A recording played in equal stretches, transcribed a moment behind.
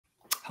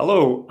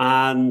Hello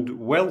and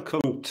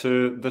welcome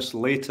to this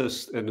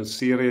latest in a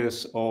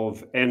series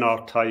of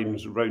NR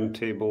Times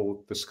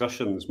roundtable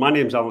discussions. My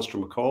name is Alistair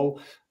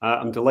McCall.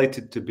 I'm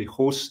delighted to be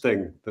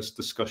hosting this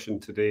discussion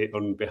today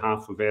on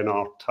behalf of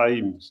NR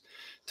Times.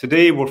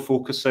 Today we're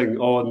focusing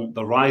on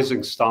the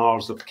rising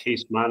stars of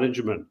case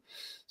management.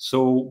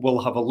 So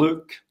we'll have a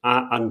look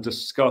at and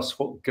discuss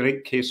what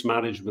great case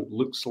management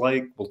looks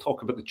like. We'll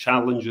talk about the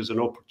challenges and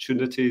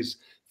opportunities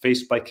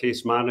faced by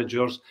case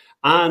managers,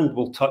 and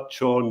we'll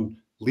touch on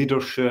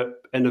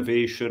leadership,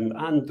 innovation,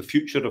 and the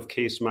future of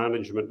case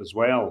management as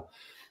well.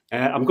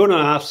 I'm going to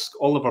ask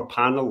all of our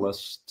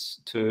panelists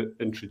to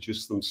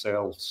introduce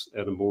themselves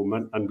in a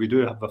moment, and we do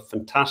have a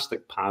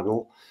fantastic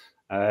panel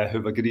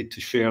who've agreed to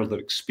share their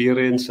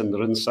experience and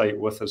their insight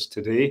with us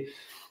today.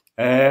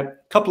 A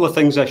couple of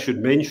things I should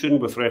mention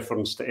with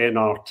reference to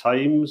NR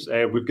Times.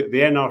 We've got the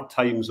NR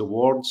Times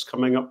Awards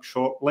coming up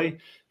shortly.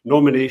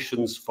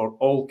 Nominations for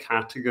all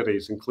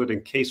categories,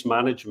 including Case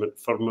Management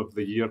Firm of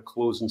the Year,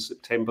 close on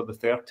September the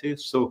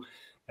 30th. So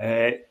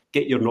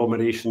get your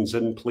nominations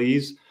in,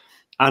 please.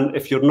 And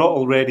if you're not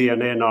already an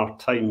NR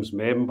Times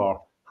member,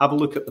 have a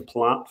look at the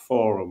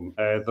platform.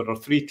 There are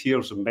 3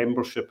 tiers of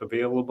membership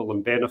available,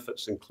 and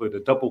benefits include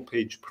a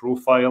double-page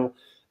profile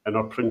in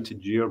our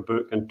printed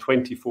yearbook and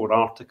 24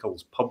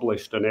 articles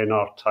published in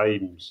NR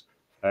Times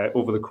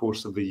over the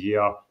course of the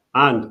year,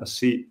 and a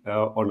seat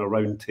on a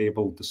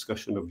roundtable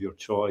discussion of your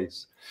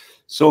choice.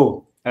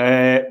 So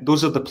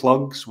those are the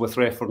plugs with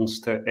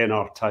reference to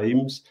NR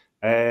Times.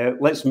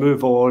 Let's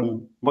move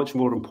on, much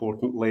more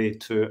importantly,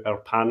 to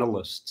our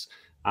panelists.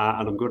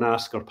 And I'm going to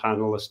ask our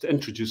panelists to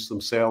introduce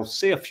themselves,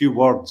 say a few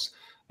words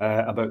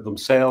about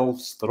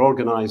themselves, their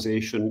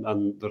organisation,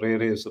 and their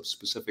areas of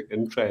specific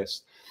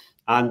interest.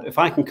 And if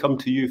I can come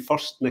to you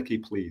first, Nikki,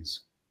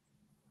 please.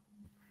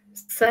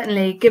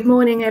 Certainly. Good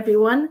morning,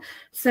 everyone.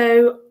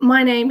 So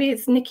my name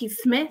is Nikki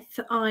Smith.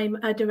 I'm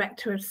a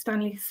director of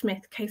Stanley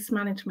Smith Case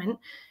Management,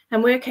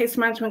 and we're a case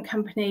management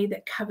company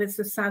that covers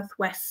the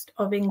southwest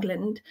of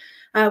England.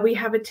 We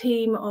have a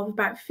team of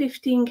about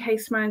 15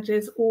 case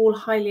managers, all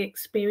highly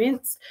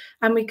experienced,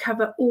 and we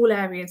cover all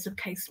areas of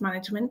case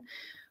management.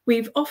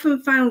 We've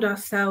often found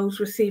ourselves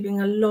receiving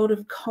a lot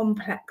of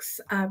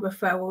complex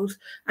referrals,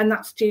 and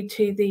that's due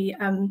to the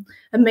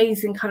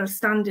amazing kind of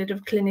standard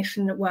of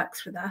clinician that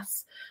works with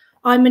us.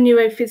 I'm a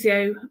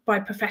neurophysio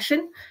by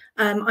profession.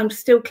 I'm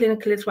still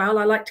clinical as well.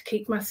 I like to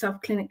keep myself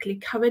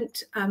clinically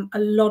current. A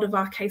lot of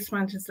our case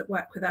managers that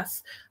work with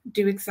us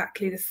do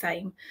exactly the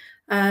same.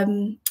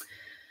 I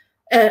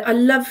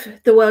love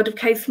the world of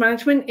case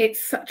management.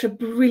 It's such a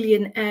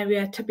brilliant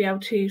area to be able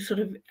to sort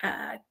of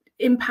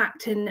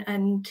impact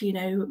and you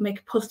know, make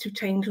a positive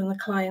change on the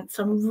client.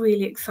 So I'm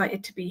really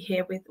excited to be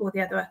here with all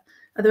the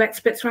other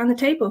experts around the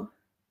table.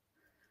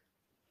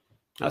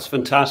 That's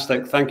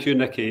fantastic. Thank you,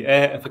 Nikki.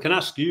 If I can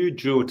ask you,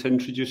 Jo, to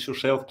introduce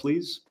yourself,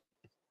 please.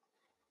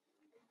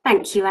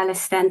 Thank you,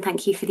 Alistair, and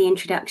thank you for the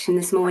introduction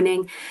this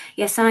morning.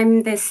 Yes,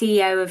 I'm the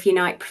CEO of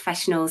Unite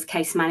Professionals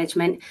Case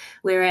Management.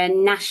 We're a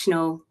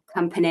national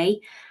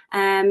company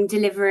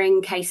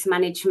delivering case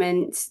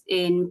management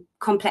in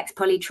complex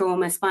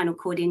polytrauma, spinal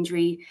cord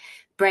injury,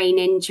 brain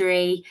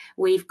injury.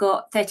 We've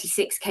got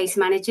 36 case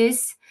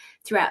managers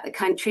throughout the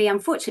country,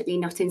 unfortunately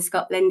not in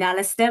Scotland,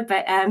 Alistair,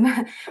 but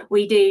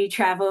we do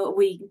travel,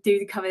 we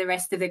do cover the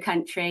rest of the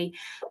country,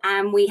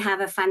 and we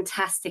have a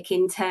fantastic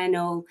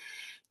internal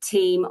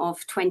team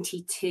of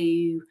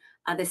 22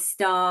 other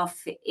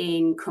staff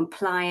in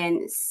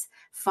compliance,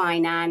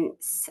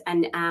 finance,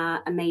 and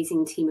our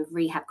amazing team of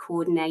rehab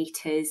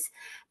coordinators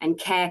and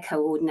care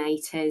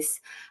coordinators.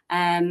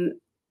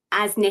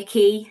 As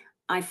Nikki,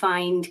 I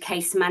find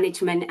case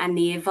management and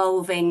the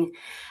evolving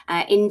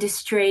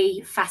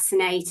industry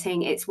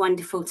fascinating. It's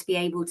wonderful to be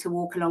able to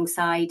walk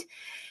alongside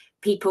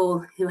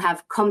people who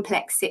have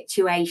complex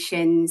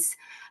situations,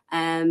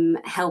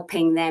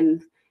 helping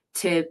them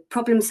to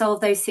problem solve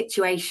those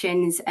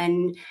situations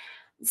and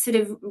sort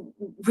of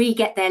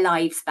re-get their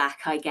lives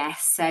back, I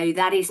guess. So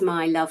that is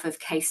my love of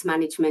case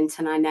management,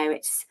 and I know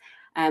it's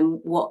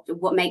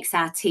what makes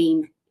our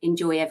team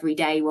enjoy every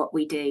day what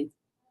we do.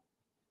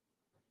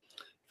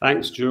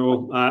 Thanks,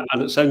 Jo.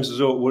 And it sounds as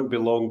though it won't be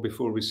long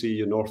before we see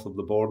you north of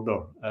the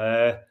border.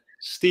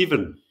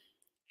 Stephen.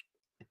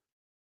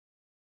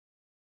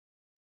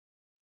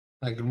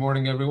 Hi, good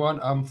morning,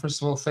 everyone.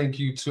 First of all, thank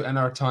you to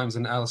NR Times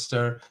and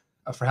Alistair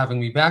for having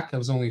me back. It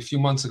was only a few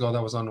months ago that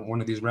I was on one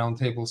of these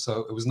roundtables, so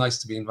it was nice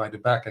to be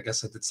invited back. I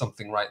guess I did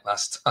something right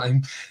last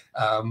time,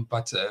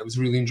 but it was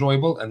really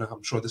enjoyable, and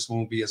I'm sure this one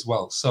will be as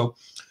well. So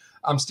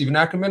I'm Stephen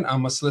Akerman.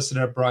 I'm a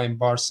solicitor at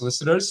Barr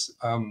Solicitors.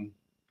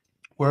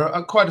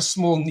 We're quite a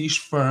small niche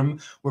firm.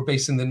 We're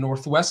based in the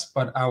Northwest,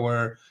 but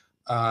our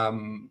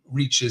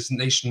reach is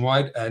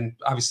nationwide. And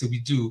obviously we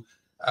do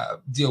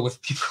deal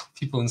with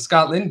people in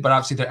Scotland, but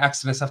obviously their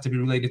accidents have to be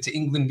related to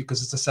England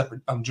because it's a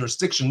separate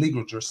jurisdiction,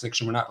 legal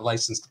jurisdiction. We're not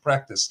licensed to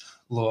practice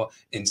law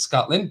in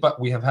Scotland, but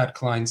we have had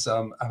clients,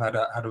 I've had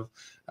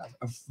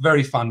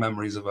very fond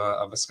memories of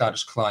a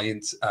Scottish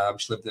client.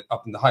 She lived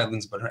up in the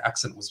Highlands, but her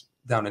accent was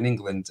down in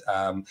England.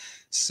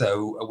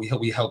 So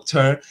we helped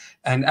her.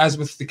 And as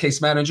with the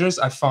case managers,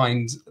 I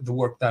find the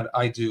work that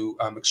I do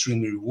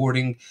extremely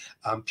rewarding.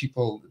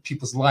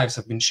 People's lives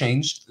have been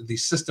changed. The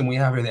system we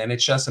have here, the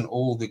NHS and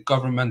all the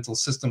governmental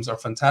systems are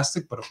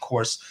fantastic, but of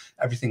course,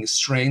 everything is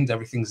strained,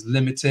 everything's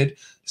limited.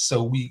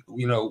 So we,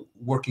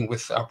 working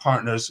with our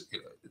partners,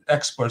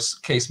 experts,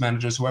 case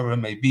managers, whoever it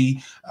may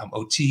be,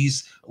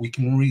 OTs, we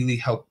can really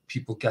help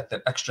people get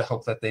that extra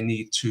help that they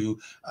need to,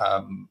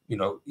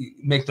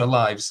 make their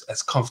lives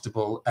as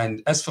comfortable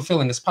and as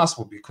fulfilling as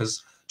possible.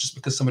 Because just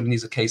because somebody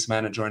needs a case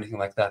manager or anything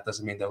like that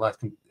doesn't mean their life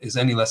is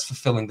any less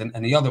fulfilling than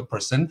any other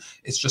person.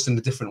 It's just in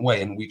a different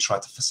way, and we try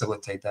to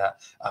facilitate that.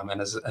 And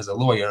as a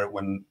lawyer,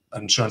 when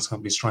an insurance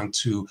company is trying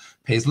to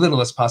pay as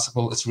little as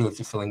possible, it's really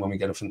fulfilling when we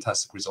get a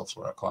fantastic result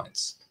for our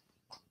clients.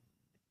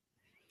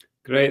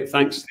 Great,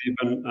 thanks,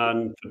 Stephen,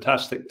 and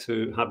fantastic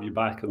to have you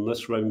back on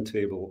this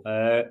roundtable.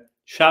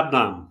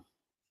 Shabnam.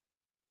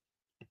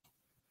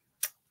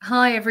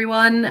 Hi,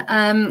 everyone.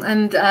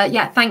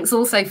 Yeah, thanks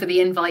also for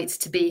the invite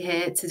to be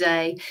here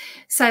today.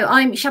 So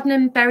I'm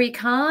Shabnam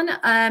Berry-Khan.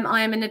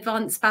 I am an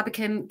advanced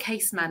Babacom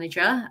case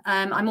manager.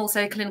 I'm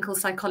also a clinical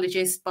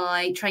psychologist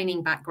by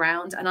training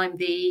background, and I'm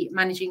the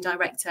managing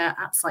director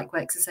at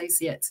PsychWorks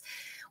Associates.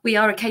 We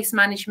are a case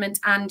management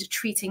and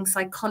treating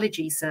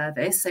psychology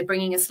service, so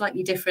bringing a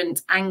slightly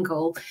different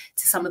angle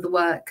to some of the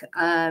work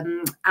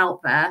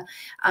out there.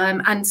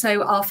 And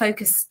so our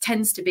focus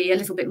tends to be a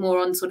little bit more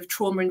on sort of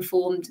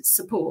trauma-informed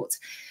support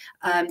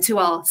to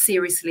our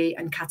seriously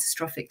and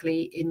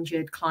catastrophically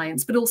injured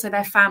clients, but also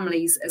their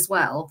families as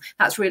well.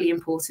 That's really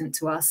important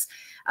to us.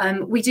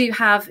 We do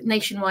have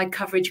nationwide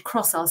coverage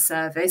across our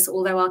service,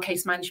 although our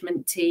case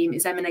management team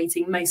is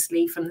emanating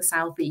mostly from the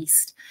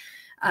southeast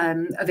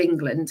of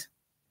England.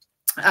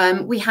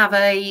 We have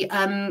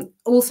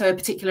also a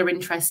particular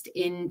interest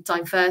in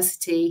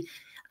diversity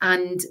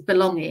and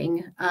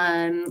belonging,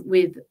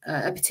 with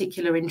a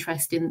particular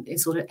interest in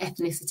sort of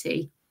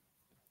ethnicity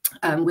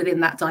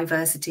within that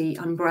diversity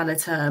umbrella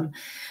term.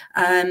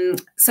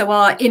 So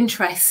our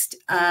interest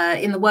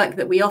in the work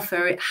that we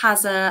offer, it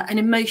has an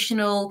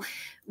emotional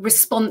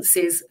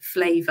responses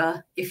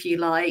flavour, if you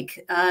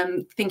like,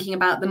 thinking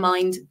about the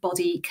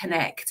mind-body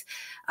connect.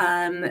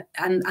 And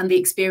the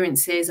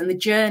experiences and the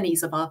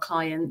journeys of our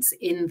clients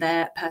in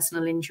their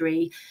personal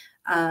injury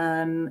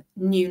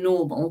new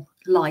normal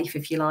life,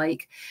 if you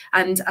like.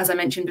 And as I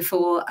mentioned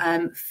before,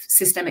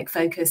 systemic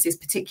focus is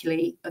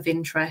particularly of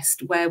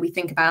interest, where we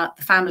think about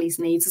the family's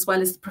needs as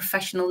well as the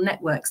professional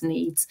network's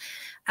needs.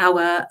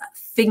 Our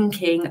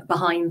thinking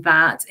behind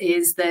that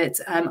is that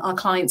our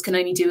clients can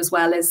only do as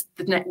well as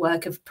the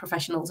network of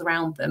professionals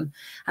around them.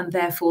 And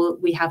therefore,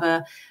 we have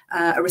a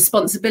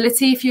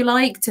responsibility, if you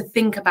like, to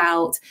think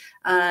about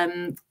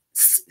the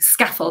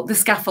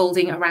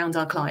scaffolding around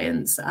our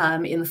clients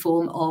in the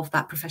form of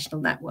that professional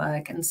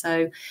network. And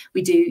so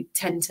we do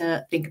tend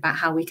to think about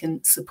how we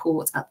can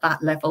support at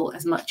that level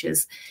as much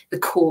as the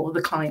core,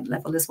 the client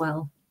level as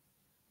well.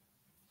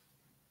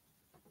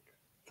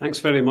 Thanks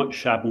very much,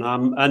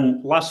 Shabnam.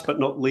 And last but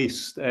not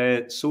least,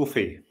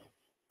 Sophie.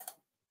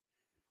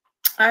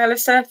 Hi,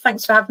 Alistair.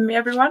 Thanks for having me,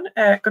 everyone.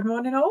 Good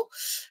morning, all.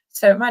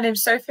 So my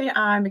name's Sophie.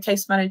 I'm a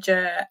case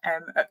manager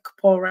at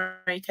Corpore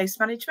Case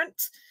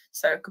Management.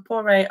 So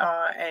Corpore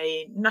are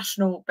a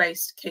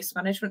national-based case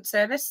management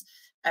service.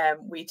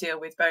 We deal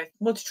with both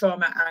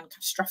multi-trauma and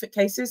catastrophic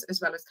cases, as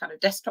well as kind of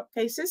desktop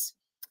cases.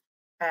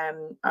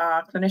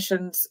 Our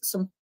clinicians,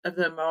 some of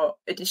them are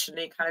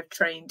additionally kind of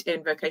trained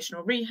in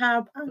vocational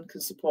rehab and can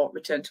support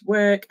return to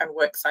work and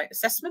worksite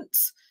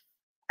assessments.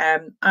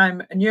 I'm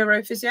a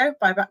neurophysio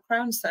by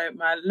background, so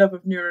my love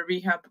of neuro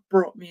rehab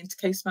brought me into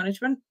case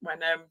management when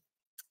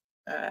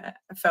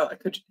I felt I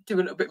could do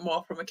a little bit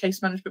more from a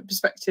case management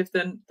perspective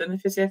than a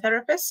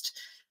physiotherapist.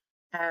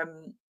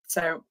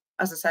 So,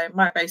 as I say,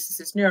 my basis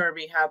is neuro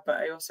rehab, but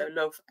I also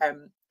love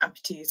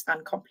amputees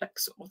and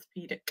complex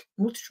orthopaedic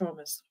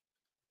multi-traumas.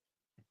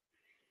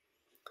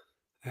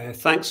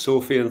 Thanks,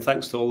 Sophie, and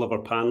thanks to all of our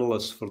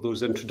panellists for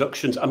those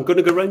introductions. I'm going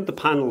to go around the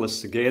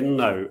panellists again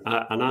now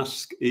and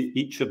ask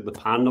each of the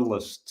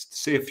panellists to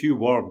say a few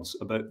words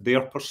about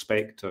their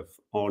perspective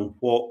on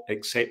what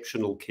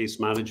exceptional case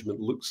management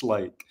looks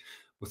like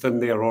within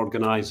their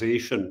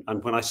organisation.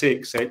 And when I say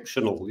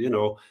exceptional, you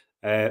know,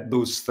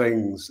 those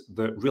things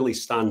that really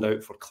stand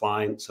out for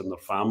clients and their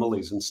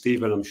families. And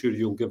Stephen, I'm sure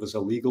you'll give us a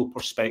legal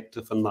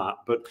perspective on that.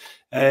 But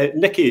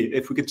Nikki,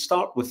 if we could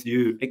start with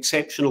you,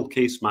 exceptional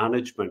case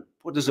management,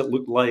 what does it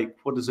look like?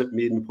 What does it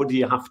mean? What do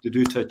you have to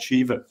do to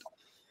achieve it?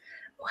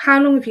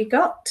 How long have you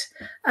got?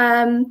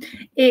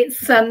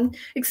 It's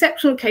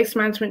exceptional case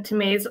management to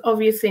me is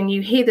obviously, and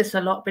you hear this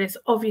a lot, but it's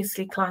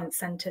obviously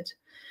client-centered.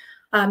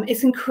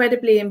 It's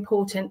incredibly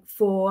important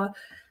for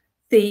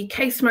the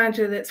case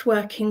manager that's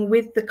working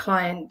with the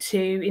client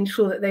to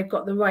ensure that they've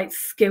got the right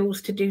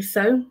skills to do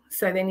so.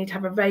 So they need to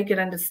have a very good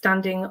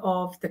understanding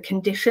of the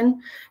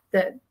condition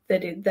that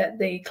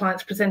the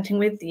client's presenting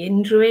with, the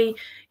injury,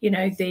 you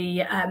know,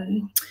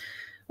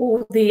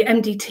 or the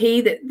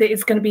MDT that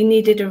is going to be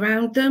needed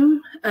around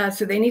them.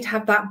 So they need to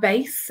have that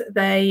base.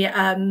 They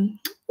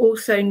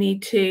also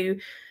need to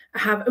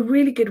have a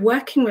really good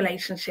working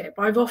relationship.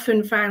 I've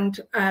often found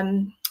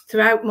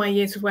throughout my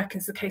years of working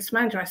as a case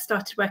manager, I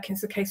started working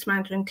as a case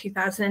manager in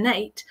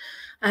 2008.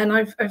 And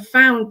I've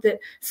found that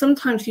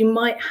sometimes you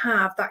might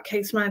have that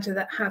case manager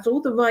that has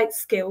all the right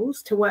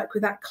skills to work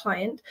with that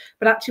client,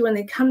 but actually when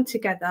they come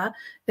together,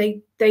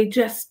 they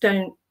just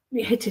don't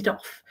hit it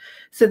off.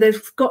 So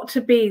there's got to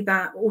be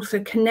that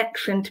also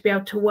connection to be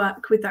able to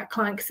work with that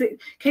client, because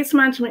case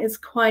management is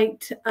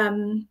quite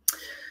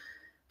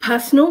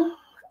personal.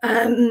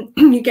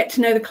 You get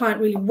to know the client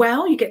really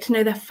well, you get to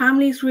know their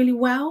families really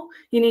well.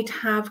 You need to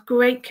have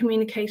great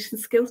communication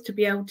skills to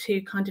be able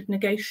to kind of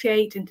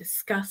negotiate and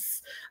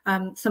discuss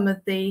some of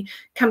the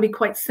can be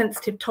quite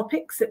sensitive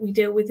topics that we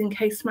deal with in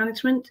case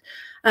management.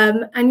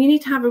 And you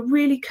need to have a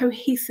really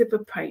cohesive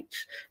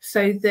approach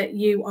so that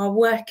you are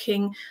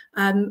working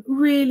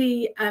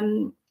really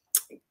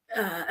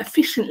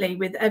efficiently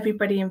with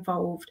everybody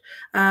involved.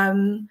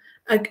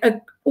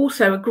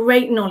 Also a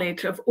great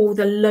knowledge of all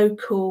the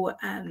local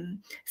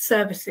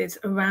services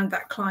around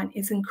that client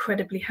is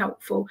incredibly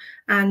helpful,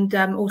 and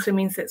also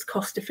means that it's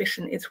cost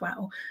efficient as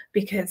well,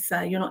 because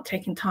you're not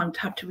taking time to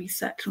have to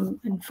research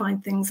and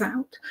find things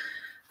out.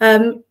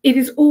 It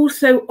is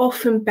also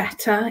often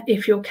better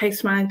if your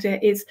case manager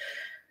is,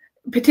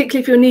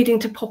 particularly if you're needing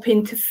to pop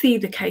in to see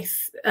the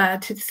case,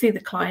 to see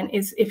the client,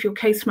 is if your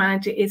case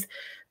manager is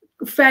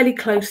fairly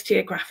close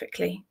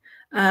geographically.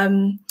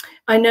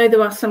 I know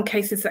there are some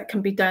cases that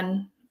can be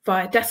done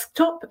via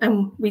desktop,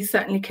 and we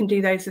certainly can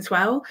do those as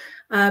well.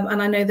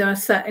 And I know there are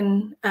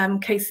certain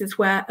cases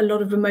where a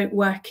lot of remote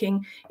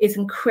working is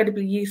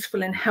incredibly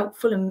useful and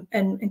helpful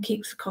and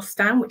keeps the costs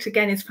down, which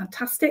again is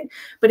fantastic.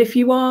 But if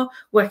you are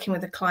working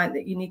with a client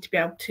that you need to be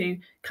able to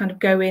kind of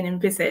go in and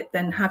visit,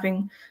 then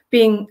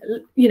being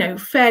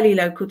fairly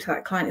local to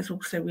that client is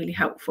also really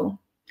helpful.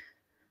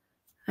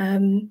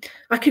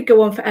 I could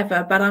go on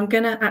forever, but I'm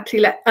going to actually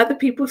let other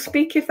people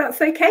speak, if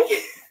that's okay.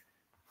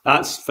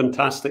 That's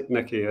fantastic,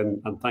 Nikki,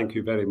 and thank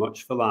you very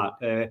much for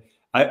that.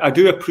 I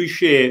do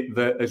appreciate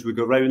that as we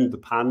go around the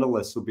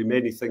panelists, there'll be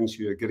many things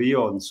you agree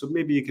on. So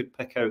maybe you could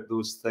pick out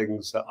those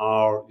things that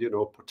are,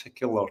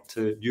 particular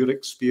to your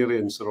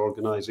experience or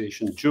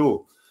organisation.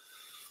 Jo.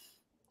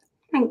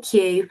 Thank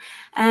you.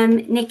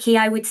 Nikki,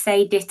 I would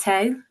say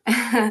ditto,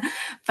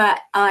 but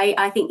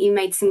I think you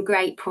made some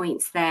great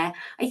points there.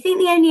 I think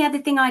the only other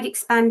thing I'd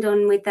expand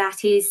on with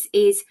that is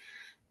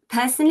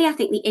personally, I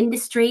think the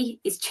industry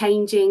is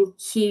changing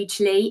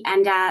hugely,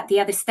 and the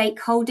other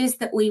stakeholders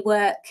that we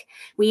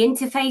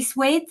interface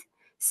with,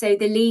 so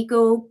the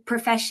legal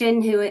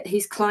profession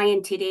whose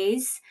client it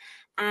is,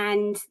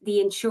 and the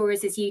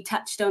insurers, as you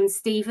touched on,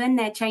 Stephen,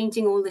 they're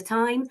changing all the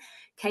time.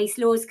 Case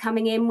laws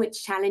coming in,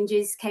 which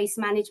challenges case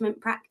management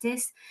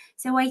practice.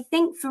 So I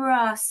think for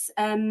us,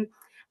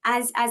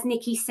 as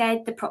Nikki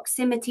said, the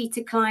proximity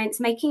to clients,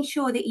 making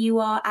sure that you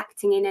are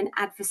acting in an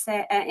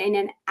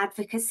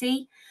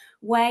advocacy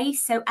way.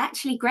 So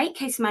actually, great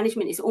case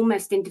management is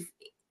almost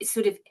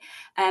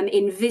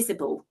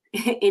invisible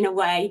in a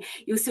way.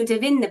 You're sort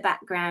of in the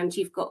background.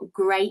 You've got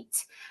great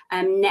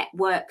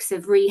networks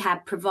of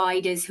rehab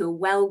providers who are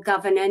well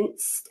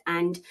governance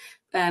and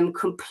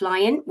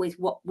compliant with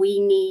what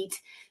we need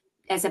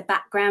as a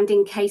background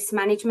in case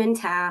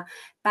management. Our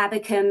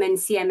Babacom and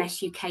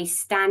CMS UK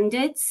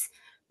standards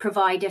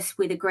provide us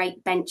with a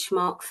great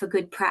benchmark for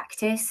good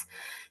practice.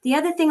 The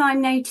other thing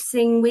I'm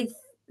noticing with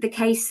the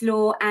case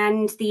law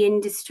and the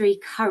industry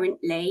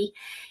currently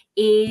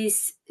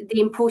is the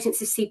importance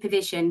of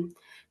supervision,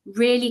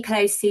 really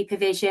close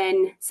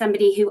supervision,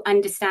 somebody who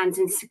understands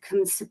and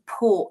can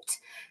support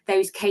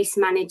those case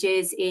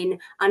managers in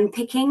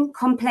unpicking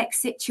complex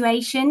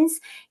situations.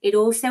 It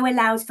also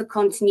allows for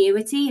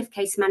continuity if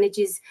case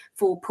managers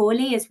fall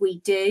poorly, as we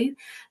do,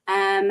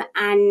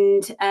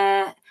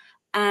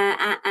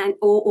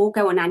 or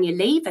go on annual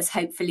leave, as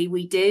hopefully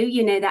we do.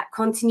 That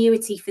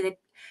continuity for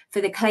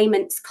the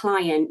claimant's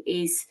client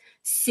is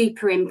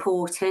super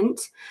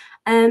important.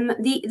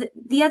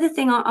 The other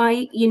thing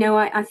I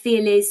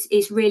feel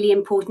is really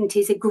important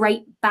is a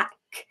great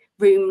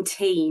backroom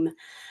team.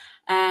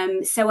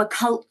 So a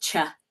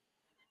culture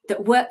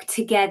that work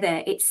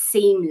together, it's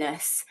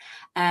seamless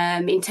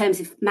in terms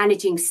of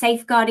managing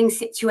safeguarding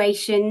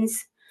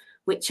situations,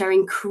 which are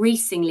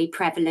increasingly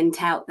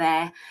prevalent out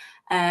there,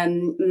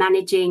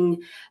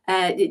 managing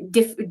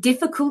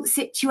difficult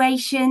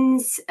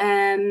situations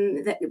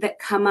that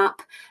come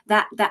up,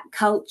 that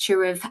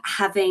culture of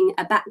having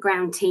a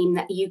background team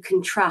that you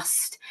can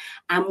trust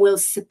and will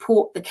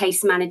support the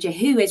case manager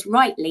who is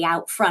rightly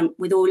out front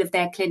with all of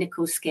their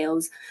clinical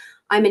skills.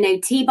 I'm an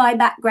OT by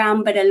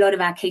background, but a lot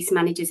of our case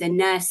managers are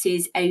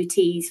nurses,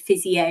 OTs,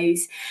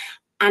 physios.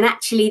 And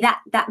actually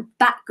that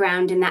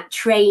background and that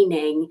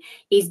training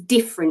is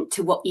different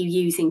to what you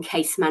use in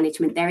case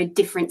management. They're a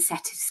different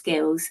set of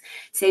skills.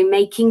 So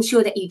making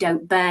sure that you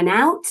don't burn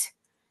out.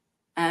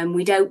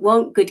 We don't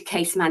want good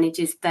case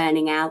managers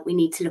burning out. We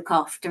need to look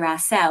after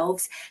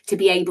ourselves to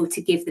be able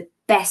to give the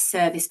best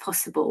service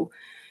possible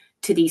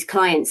to these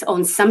clients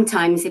on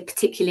sometimes,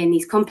 particularly in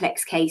these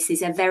complex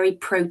cases, a very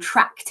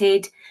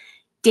protracted,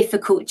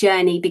 difficult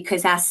journey,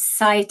 because our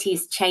society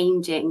is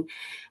changing.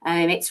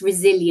 Its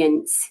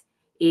resilience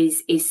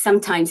is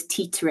sometimes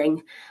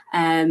teetering.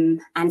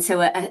 And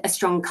so a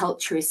strong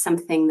culture is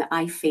something that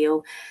I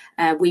feel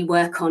we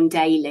work on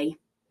daily.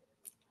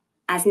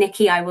 As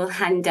Nikki, I will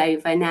hand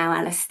over now,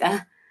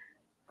 Alistair.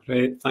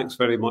 Great, thanks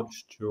very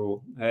much,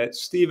 Jo.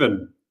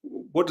 Stephen,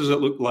 what does it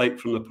look like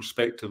from the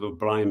perspective of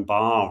Brian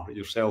Barr,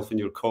 yourself and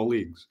your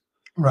colleagues?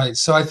 Right.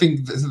 So I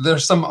think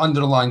there's some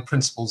underlying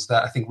principles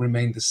that I think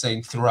remain the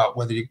same throughout,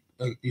 whether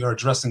you're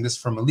addressing this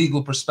from a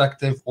legal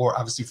perspective or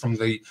obviously from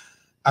the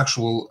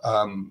actual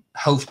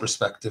health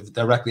perspective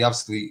directly.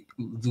 Obviously,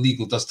 the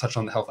legal does touch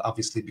on the health,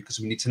 obviously, because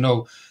we need to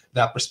know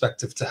that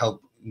perspective to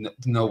help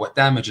know what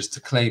damages to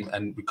claim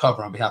and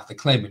recover on behalf of the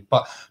claimant.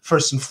 But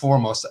first and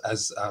foremost,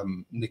 as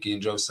Nikki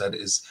and Jo said,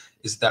 is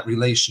that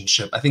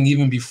relationship. I think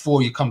even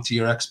before you come to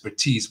your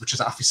expertise, which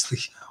is obviously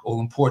all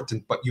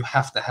important, but you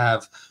have to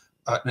have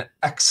an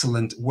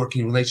excellent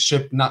working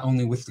relationship, not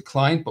only with the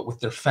client, but with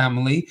their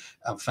family.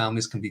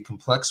 Families can be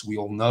complex, we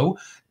all know,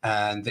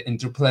 and the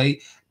interplay.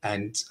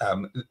 And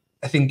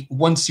I think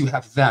once you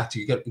have that,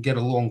 you get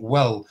along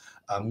well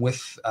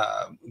with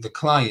the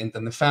client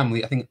and the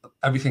family. I think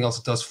everything else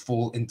does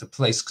fall into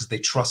place because they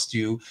trust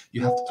you.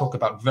 You have to talk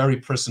about very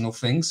personal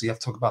things. You have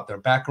to talk about their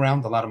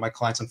background. A lot of my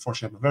clients,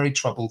 unfortunately, have a very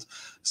troubled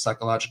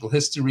psychological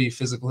history,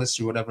 physical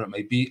history, whatever it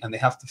may be, and they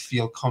have to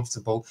feel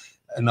comfortable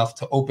enough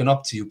to open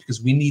up to you,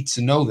 because we need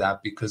to know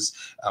that, because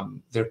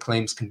their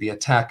claims can be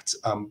attacked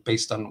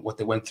based on what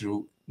they went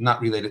through, not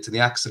related to the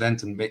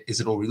accident, and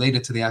is it all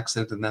related to the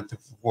accident, and then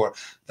therefore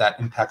that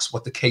impacts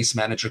what the case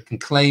manager can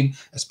claim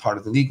as part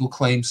of the legal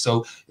claim.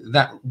 So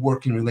that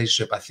working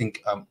relationship, I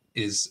think,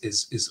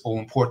 is all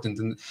important.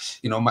 And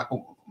you know,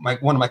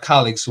 one of my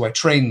colleagues who I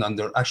trained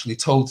under actually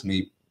told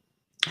me,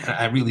 and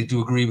I really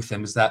do agree with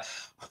him, is that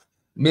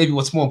maybe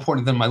what's more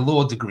important than my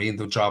law degree in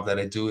the job that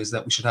I do is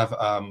that we should have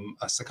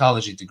a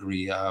psychology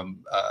degree,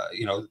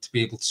 you know, to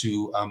be able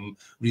to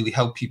really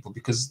help people,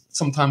 because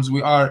sometimes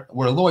we're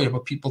a lawyer,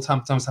 but people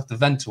sometimes have to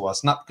vent to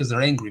us, not because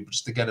they're angry, but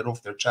just to get it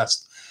off their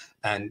chest.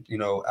 And, you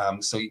know,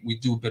 so we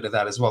do a bit of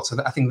that as well.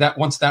 So I think that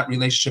once that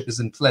relationship is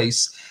in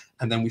place,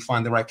 and then we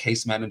find the right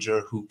case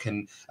manager who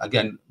can,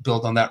 again,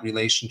 build on that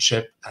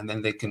relationship, and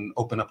then they can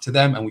open up to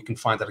them, and we can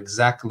find out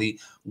exactly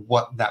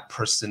what that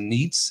person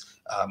needs.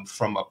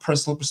 From a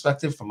personal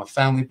perspective, from a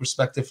family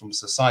perspective, from a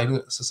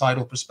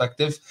societal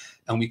perspective,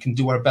 and we can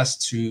do our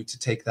best to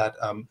take that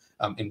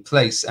in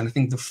place. And I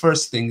think the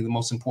first thing, the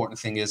most important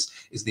thing is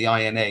the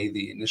INA,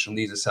 the initial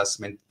needs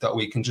assessment, that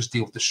we can just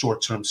deal with the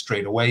short term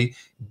straight away,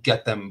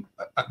 get them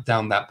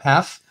down that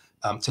path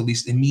to at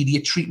least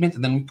immediate treatment,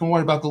 and then we can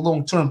worry about the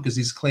long term, because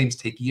these claims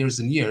take years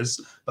and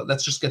years. But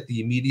let's just get the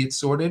immediate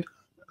sorted,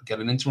 get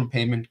an interim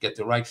payment, get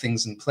the right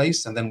things in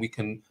place, and then we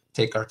can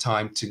take our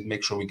time to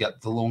make sure we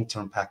get the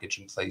long-term package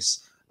in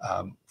place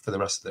for the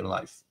rest of their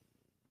life.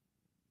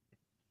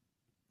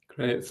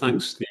 Great,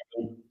 thanks,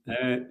 Stephen.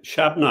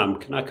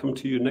 Shabnam, can I come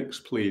to you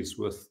next, please,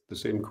 with the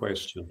same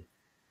question?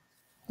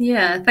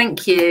 Yeah,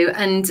 thank you.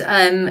 And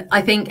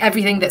I think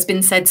everything that's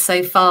been said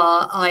so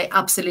far, I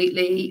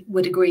absolutely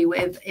would agree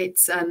with.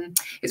 It's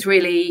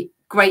really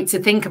great to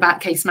think about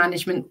case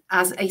management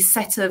as a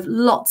set of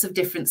lots of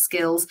different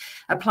skills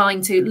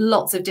applying to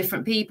lots of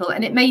different people.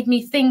 And it made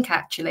me think,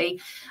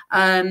 actually,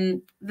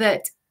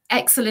 that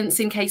excellence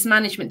in case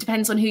management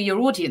depends on who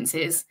your audience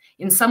is.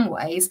 In some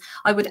ways,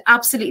 I would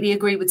absolutely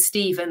agree with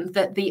Stephen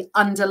that the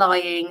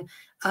underlying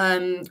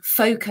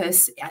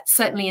focus,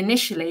 certainly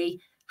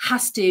initially,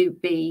 has to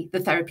be the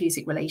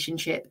therapeutic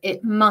relationship.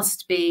 It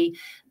must be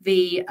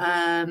the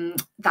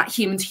that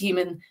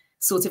human-to-human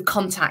sort of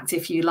contact,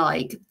 if you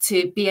like,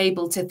 to be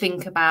able to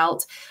think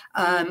about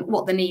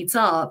what the needs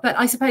are. But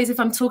I suppose if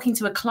I'm talking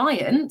to a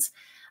client,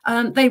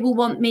 they will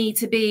want me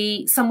to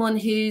be someone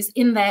who's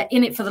in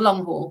it for the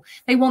long haul.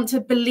 They want to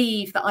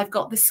believe that I've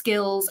got the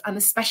skills and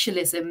the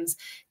specialisms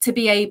to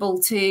be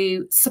able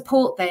to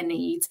support their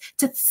needs,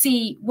 to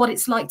see what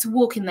it's like to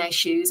walk in their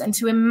shoes, and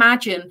to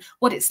imagine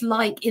what it's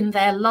like in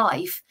their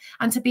life,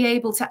 and to be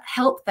able to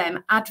help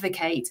them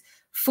advocate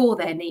for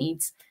their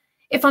needs.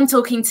 If I'm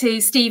talking to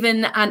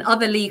Stephen and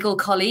other legal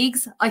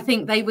colleagues, I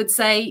think they would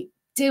say,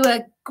 do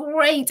a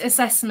great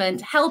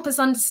assessment, help us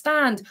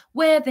understand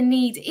where the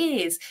need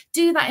is,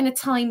 do that in a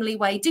timely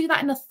way, do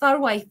that in a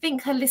thorough way,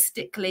 think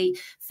holistically,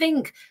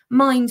 think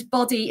mind,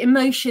 body,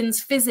 emotions,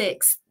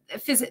 physics,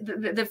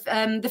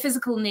 the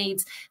physical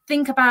needs,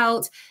 think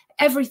about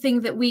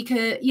everything that we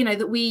could, you know,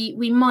 that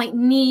we might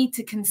need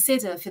to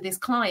consider for this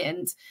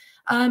client.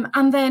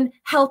 And then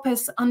help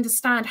us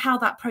understand how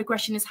that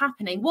progression is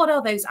happening. What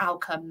are those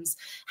outcomes?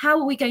 How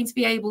are we going to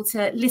be able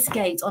to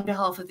litigate on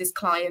behalf of this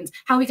client?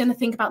 How are we going to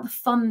think about the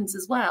funds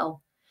as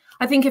well?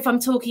 I think if I'm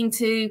talking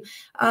to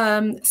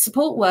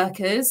support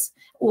workers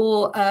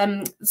or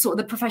sort of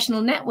the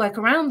professional network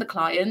around the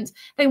client,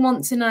 they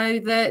want to know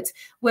that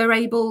we're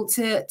able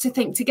to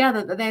think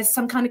together, that there's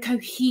some kind of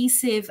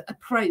cohesive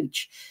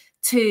approach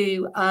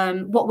to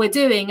what we're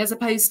doing, as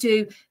opposed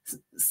to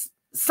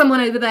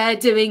someone over there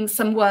doing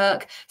some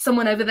work,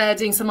 someone over there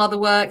doing some other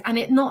work, and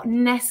it not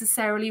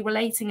necessarily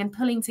relating and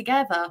pulling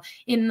together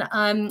in,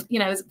 you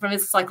know, from a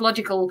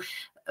psychological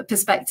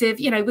perspective,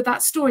 you know, with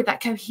that story, that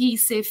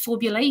cohesive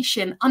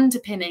formulation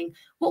underpinning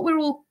what we're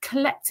all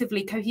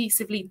collectively,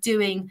 cohesively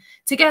doing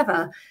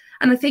together.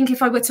 And I think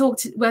if I were to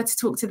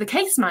talk to the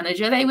case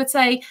manager, they would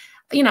say,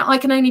 you know, I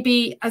can only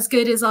be as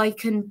good as I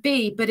can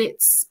be, but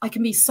I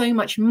can be so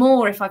much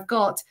more if I've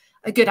got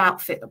a good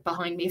outfit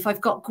behind me, if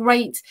I've got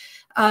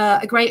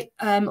a great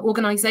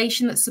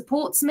organization that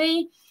supports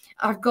me,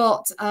 I've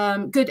got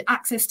good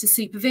access to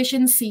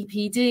supervision,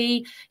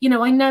 CPD, you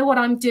know, I know what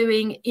I'm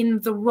doing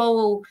in the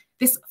role,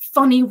 this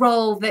funny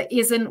role that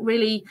isn't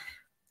really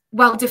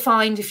well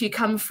defined if you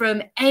come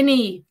from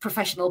any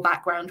professional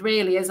background,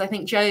 really, as I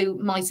think Joe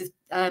might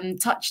have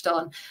touched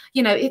on.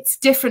 You know, it's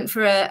different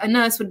for a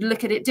nurse would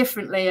look at it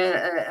differently,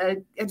 a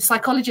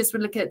psychologist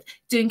would look at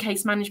doing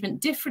case management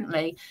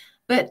differently.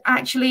 But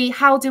actually,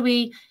 how do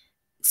we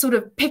sort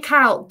of pick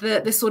out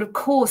the sort of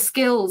core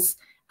skills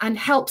and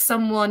help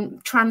someone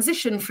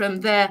transition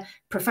from their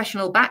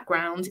professional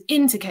background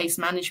into case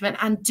management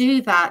and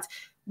do that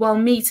while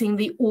meeting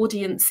the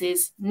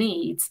audience's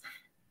needs?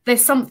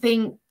 There's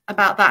something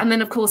about that. And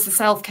then, of course, the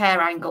self-care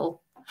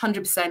angle,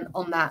 100%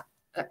 on that.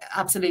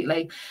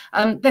 Absolutely.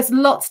 There's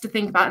lots to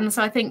think about. And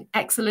so I think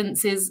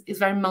excellence is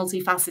very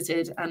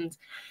multifaceted.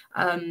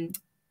 And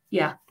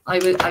yeah, I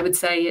would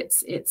say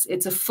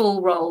it's a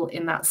full role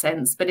in that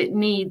sense, but it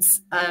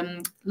needs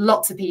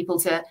lots of people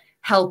to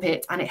help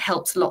it, and it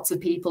helps lots of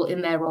people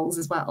in their roles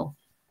as well.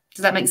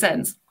 Does that make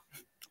sense?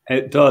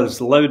 It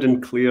does, loud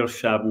and clear,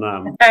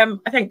 Shabnam.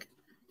 I think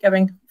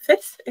going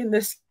fifth in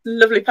this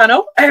lovely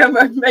panel,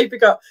 I've maybe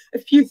got a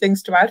few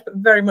things to add, but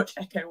very much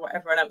echo what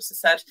everyone else has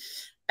said.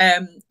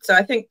 So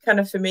I think kind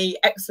of for me,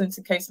 excellence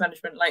in case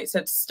management, like I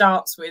said,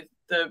 starts with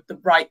the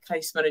right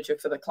case manager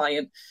for the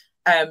client.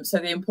 So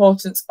the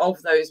importance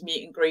of those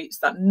meet and greets,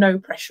 that no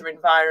pressure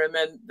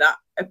environment, that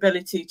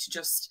ability to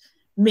just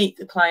meet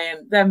the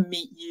client, then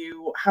meet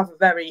you, have a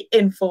very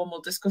informal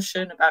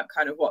discussion about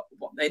kind of what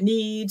they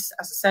need,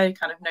 as I say,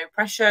 kind of no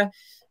pressure.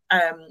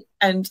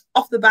 And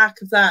off the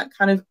back of that,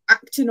 kind of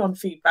acting on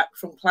feedback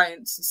from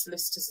clients and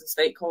solicitors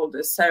and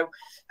stakeholders. So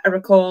I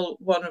recall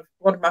one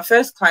of my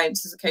first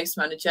clients as a case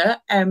manager,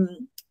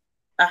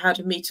 I had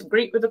a meet and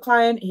greet with a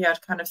client. He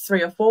had kind of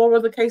 3 or 4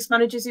 other case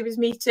managers he was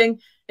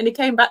meeting. And he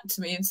came back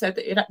to me and said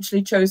that he'd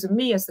actually chosen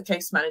me as the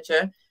case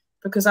manager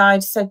because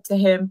I'd said to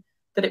him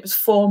that it was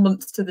 4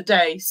 months to the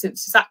day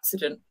since his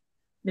accident. And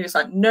he was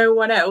like, no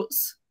one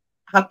else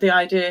had the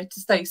idea to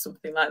say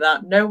something like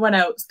that. No one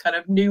else kind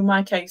of knew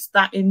my case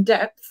that in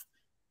depth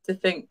to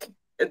think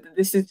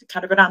this is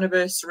kind of an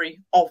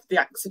anniversary of the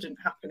accident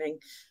happening.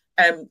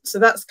 So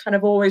that's kind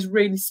of always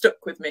really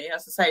stuck with me,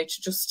 as I say,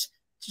 to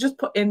just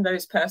put in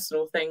those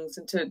personal things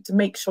and to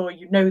make sure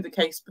you know the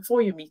case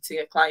before you're meeting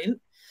a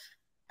client.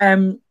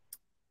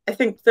 I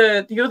think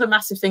the other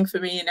massive thing for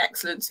me in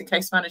excellence in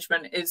case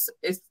management is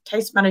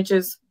case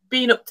managers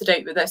being up to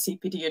date with their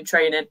CPD and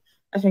training.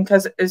 I think,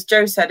 as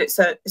Joe said, it's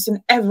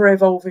an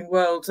ever-evolving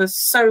world. There's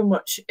so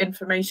much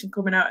information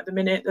coming out at the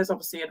minute. There's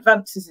obviously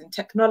advances in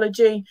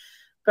technology.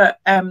 But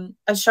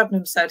as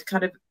Shabnam said,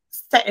 kind of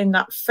setting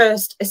that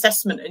first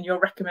assessment and your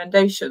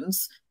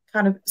recommendations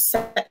kind of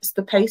sets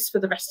the pace for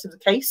the rest of the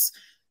case.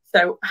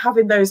 So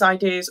having those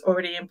ideas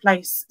already in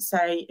place,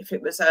 say if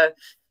it was a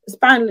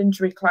spinal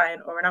injury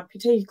client or an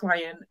amputee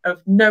client,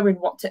 of knowing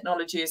what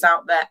technology is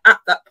out there at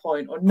that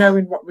point, or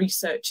knowing what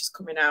research is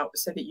coming out,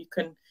 so that you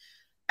can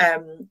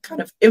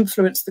kind of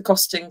influence the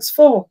costings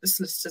for the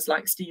solicitors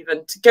like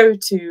Stephen to go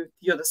to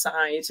the other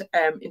side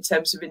in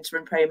terms of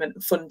interim payment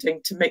and funding,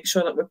 to make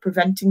sure that we're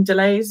preventing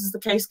delays as the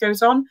case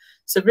goes on.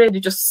 So really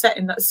just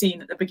setting that scene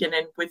at the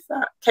beginning with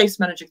that case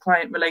manager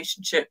client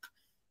relationship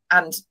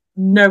and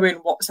knowing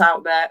what's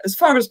out there as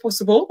far as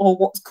possible, or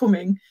what's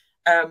coming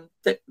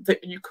that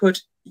you could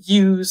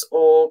use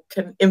or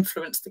can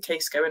influence the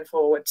case going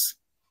forwards.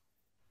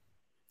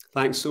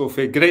 Thanks,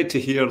 Sophie. Great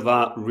to hear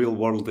that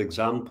real-world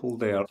example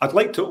there. I'd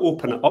like to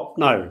open it up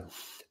now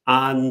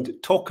and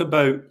talk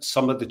about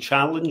some of the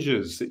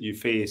challenges that you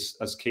face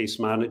as case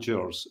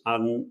managers.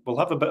 And we'll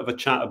have a bit of a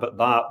chat about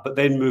that, but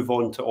then move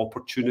on to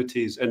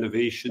opportunities,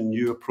 innovation,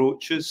 new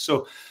approaches.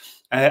 So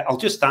I'll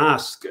just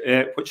ask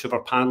which of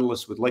our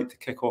panelists would like to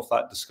kick off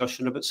that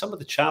discussion about some of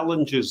the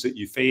challenges that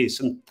you face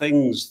and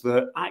things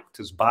that act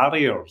as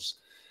barriers.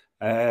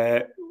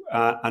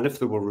 And if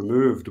they were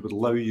removed, would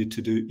allow you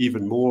to do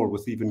even more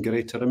with even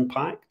greater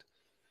impact.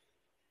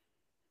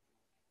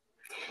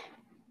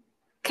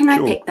 Can I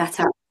pick that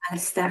up,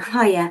 Alistair?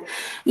 Hiya.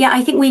 Yeah,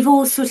 I think we've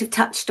all sort of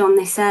touched on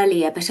this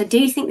earlier, but I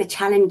do think the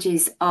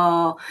challenges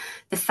are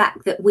the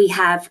fact that we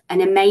have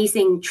an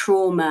amazing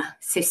trauma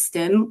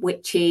system,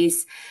 which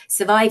is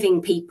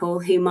surviving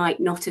people who might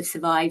not have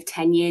survived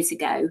 10 years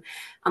ago.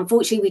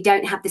 Unfortunately, we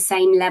don't have the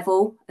same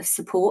level of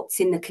supports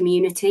in the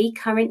community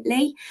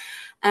currently.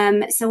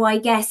 So I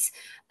guess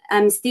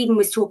Stephen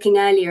was talking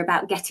earlier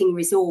about getting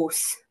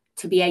resource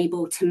to be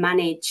able to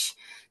manage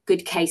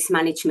good case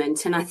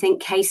management. And I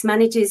think case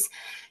managers'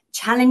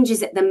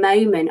 challenges at the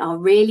moment are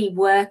really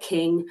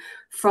working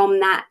from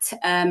that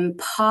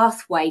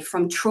pathway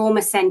from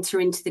trauma centre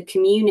into the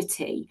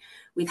community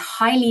with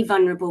highly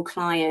vulnerable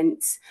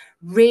clients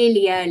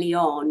really early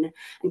on,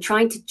 and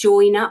trying to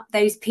join up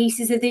those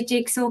pieces of the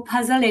jigsaw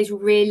puzzle is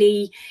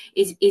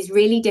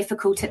really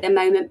difficult at the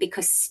moment,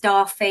 because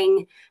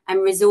staffing and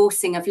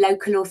resourcing of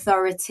local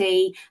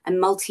authority and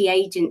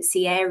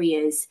multi-agency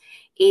areas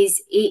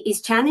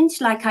is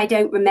challenged like I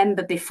don't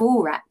remember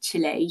before,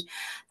 actually.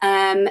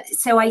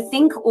 So I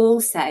think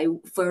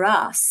also for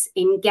us,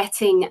 in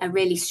getting a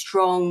really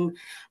strong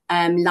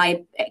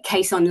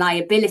case on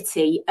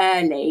liability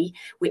early,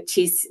 which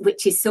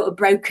is sort of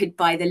brokered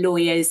by the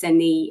lawyers and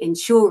the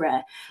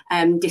insurer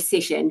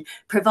decision,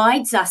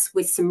 provides us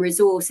with some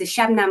resource. As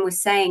Shabnam was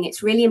saying,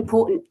 it's really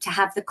important to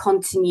have the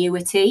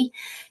continuity.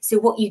 So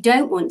what you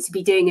don't want to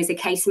be doing as a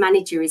case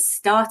manager is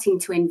starting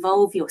to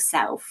involve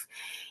yourself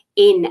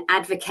in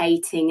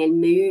advocating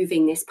and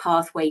moving this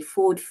pathway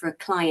forward for a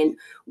client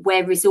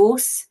where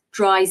resource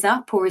dries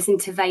up or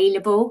isn't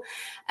available.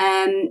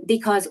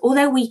 Because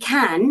although we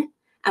can,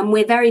 and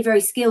we're very,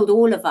 very skilled,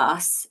 all of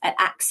us, at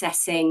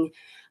accessing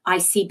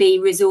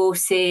ICB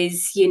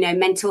resources, you know,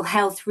 mental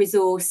health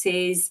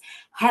resources,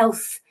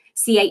 health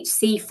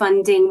CHC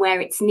funding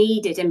where it's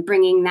needed, and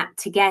bringing that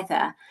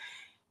together,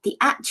 the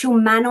actual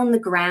man on the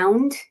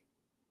ground,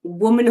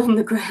 woman on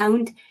the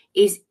ground,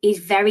 is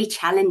very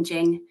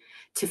challenging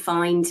to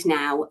find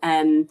now,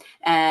 and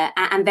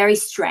very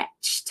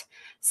stretched.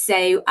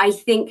 So I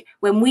think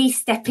when we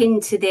step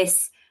into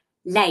this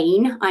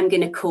lane, I'm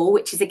going to call,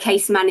 which is a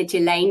case manager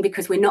lane,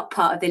 because we're not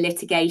part of the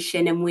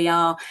litigation, and we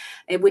are,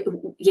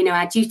 you know,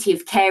 our duty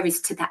of care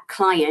is to that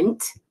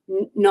client,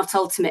 not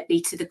ultimately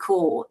to the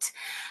court.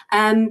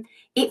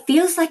 It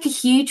feels like a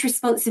huge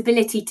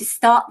responsibility to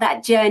start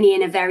that journey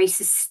in a very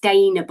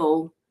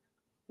sustainable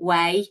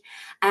way.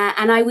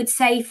 And I would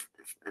say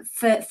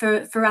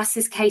for us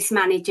as case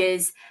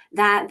managers,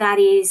 that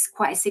is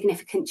quite a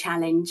significant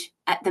challenge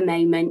at the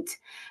moment,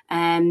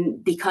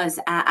 because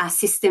our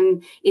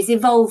system is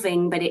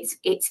evolving, but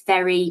it's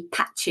very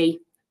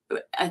patchy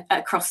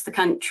across the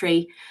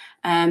country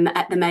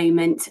at the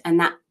moment, and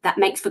that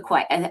makes for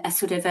quite a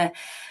sort of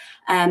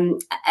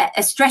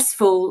a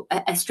stressful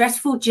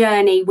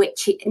journey,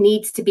 which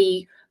needs to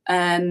be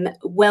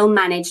well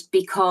managed,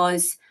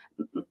 because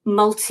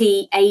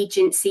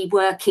multi-agency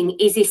working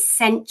is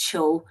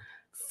essential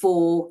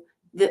for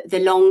the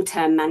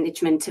long-term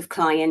management of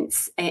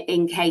clients.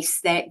 In case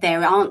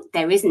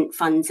there isn't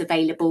funds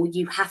available,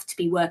 you have to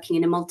be working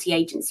in a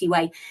multi-agency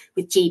way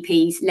with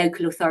GPs,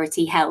 local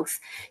authority, health,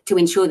 to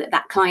ensure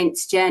that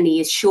client's journey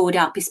is shored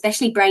up,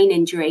 especially brain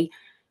injury,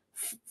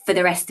 for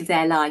the rest of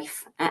their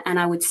life. And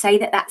I would say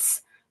that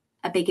that's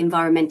a big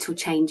environmental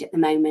change at the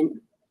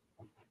moment.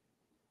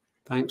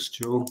 Thanks,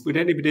 Jo. Would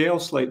anybody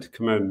else like to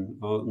come in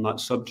on that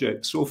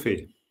subject?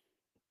 Sophie?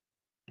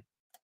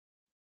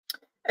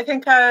 I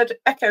think I'd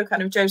echo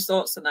kind of Jo's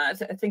thoughts on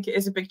that. I think it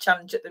is a big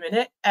challenge at the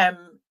minute.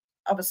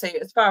 Obviously,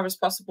 as far as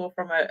possible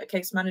from a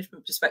case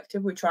management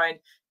perspective, we try and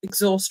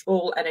exhaust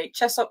all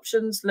NHS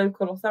options,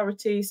 local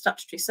authority,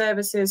 statutory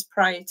services,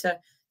 prior to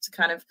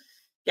kind of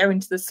going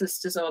to the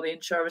solicitors or the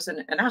insurers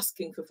and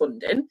asking for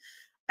funding.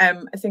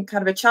 I think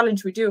kind of a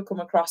challenge we do come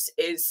across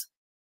is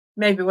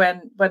maybe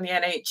when the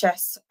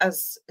NHS,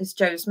 as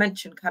Jo's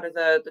mentioned, kind of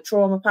the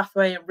trauma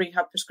pathway and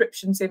rehab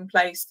prescriptions in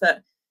place,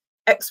 that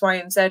X, Y,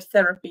 and Z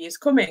therapy is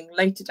coming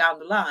later down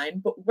the line,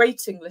 but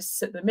waiting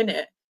lists at the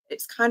minute,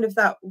 it's kind of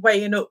that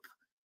weighing up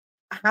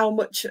how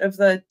much of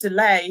the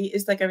delay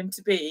is there going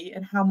to be,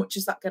 and how much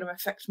is that going to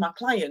affect my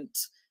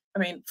client. I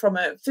mean, from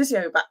a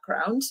physio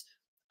background,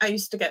 I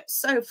used to get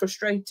so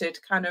frustrated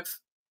kind of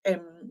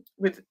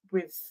with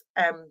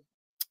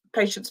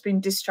patients being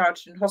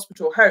discharged in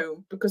hospital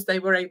home because they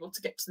were able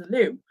to get to the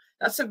loo.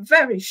 That's a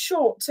very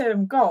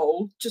short-term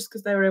goal, just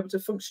because they were able to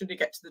functionally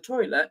get to the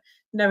toilet,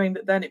 knowing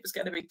that then it was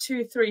going to be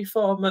 2, 3,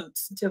 4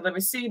 months until they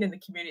were seen in the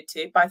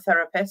community by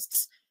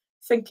therapists.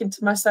 Thinking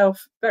to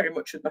myself, very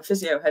much with my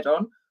physio head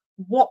on,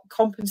 what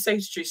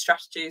compensatory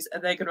strategies are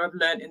they going to have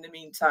learned in the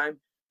meantime?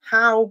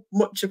 How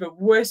much of a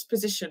worse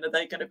position are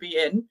they going to be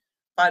in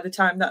by the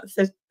time that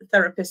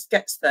therapist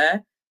gets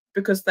there,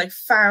 because they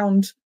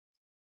found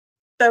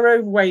their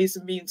own ways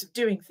and means of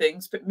doing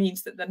things, but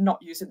means that they're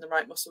not using the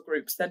right muscle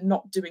groups, they're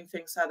not doing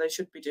things how they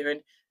should be doing,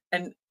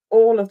 and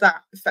all of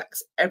that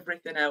affects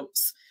everything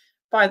else.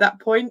 By that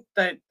point,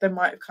 they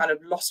might have kind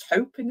of lost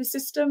hope in the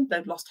system,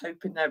 they've lost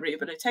hope in their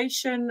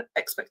rehabilitation,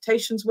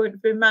 expectations won't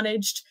have been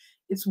managed.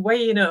 It's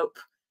weighing up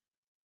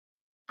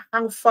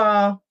how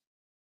far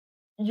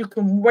you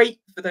can wait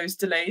for those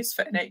delays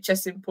for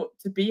NHS input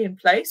to be in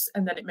place,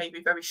 and then it may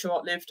be very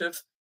short-lived.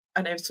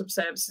 I know some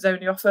services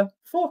only offer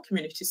 4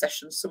 community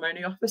sessions, some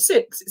only offer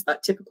 6. It's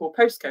that typical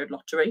postcode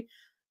lottery,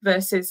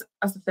 versus,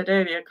 as I said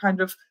earlier,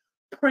 kind of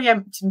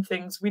preempting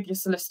things with your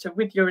solicitor,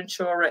 with your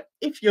insurer,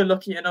 if you're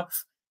lucky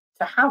enough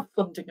to have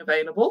funding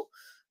available,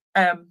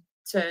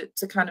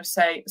 to kind of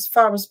say, as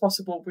far as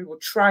possible, we will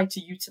try to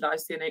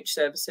utilise the NH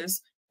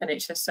services.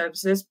 NHS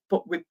services,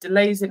 but with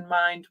delays in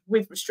mind,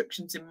 with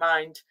restrictions in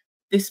mind,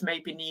 this may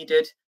be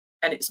needed,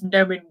 and it's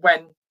knowing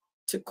when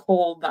to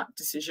call that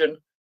decision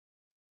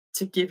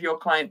to give your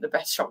client the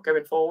best shot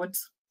going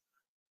forwards.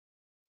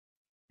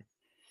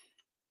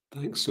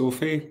 Thanks,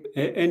 Sophie.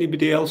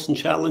 Anybody else in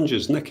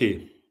challenges?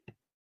 Nikki?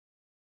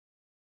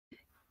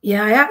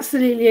 Yeah, I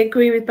absolutely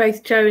agree with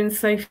both Joe and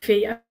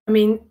Sophie. I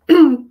mean,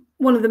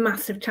 one of the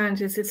massive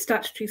challenges is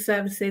statutory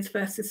services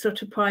versus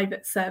sort of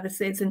private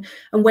services, and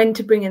when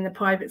to bring in the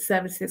private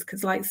services,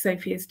 because like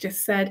Sophie has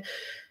just said,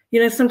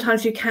 you know,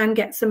 sometimes you can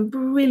get some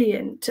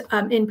brilliant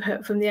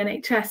input from the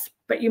NHS,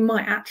 but you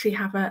might actually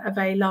have a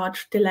very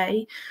large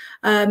delay.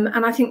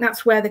 And I think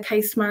that's where the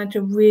case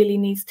manager really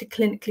needs to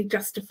clinically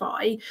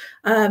justify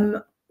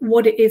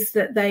what it is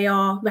that they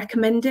are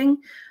recommending,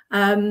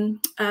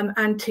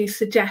 and to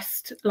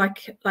suggest,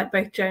 like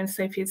both Joe and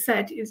Sophie have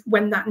said, is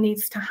when that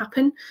needs to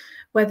happen,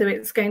 whether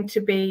it's going to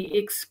be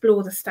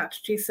explore the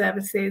statutory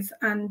services,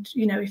 and,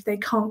 you know, if they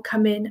can't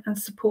come in and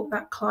support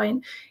that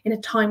client in a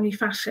timely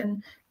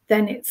fashion,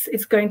 then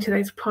it's going to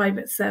those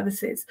private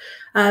services.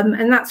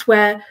 And that's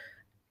where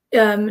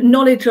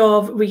knowledge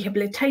of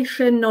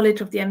rehabilitation,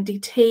 knowledge of the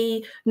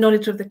MDT,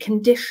 knowledge of the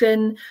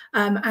condition,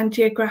 and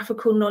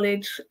geographical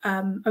knowledge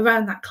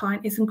around that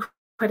client is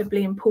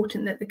incredibly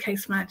important, that the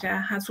case manager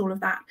has all of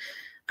that.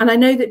 And I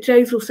know that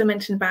Joe's also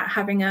mentioned about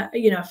having a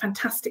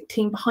fantastic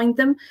team behind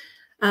them.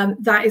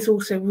 That is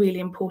also really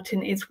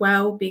important as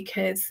well,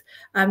 because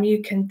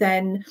you can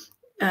then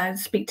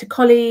speak to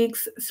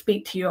colleagues,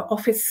 speak to your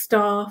office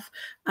staff,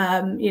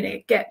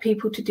 get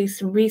people to do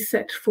some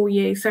research for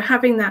you. So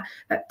having that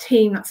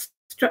team, that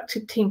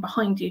structured team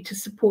behind you to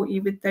support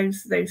you with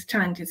those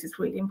challenges is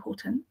really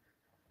important.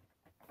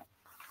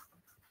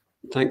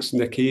 Thanks,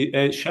 Nikki.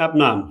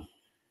 Shabnam.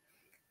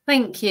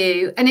 Thank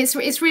you. And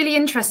it's really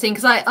interesting,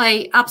 because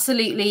I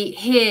absolutely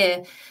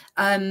hear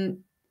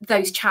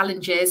those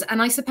challenges,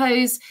 and I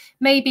suppose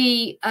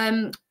maybe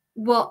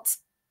what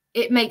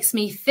it makes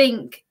me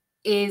think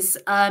is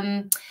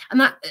and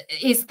that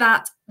is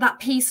that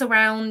piece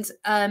around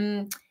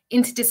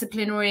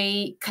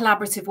interdisciplinary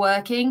collaborative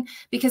working,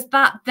 because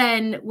that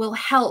then will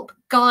help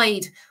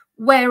guide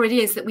where it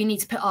is that we need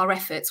to put our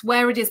efforts,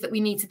 where it is that we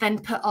need to then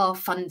put our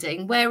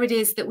funding, where it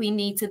is that we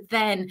need to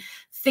then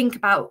think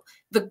about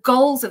the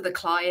goals of the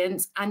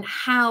client and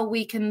how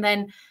we can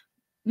then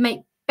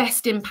make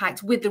best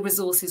impact with the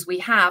resources we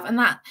have. And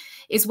that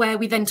is where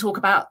we then talk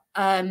about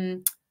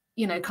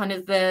kind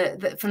of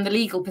the from the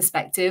legal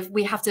perspective,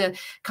 we have to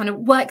kind of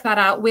work that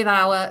out with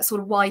our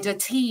sort of wider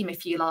team,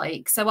 if you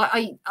like. So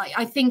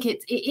I think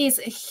it is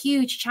a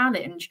huge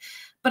challenge,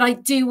 but I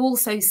do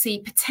also see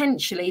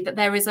potentially that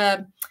there is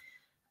a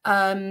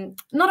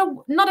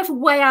not a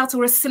way out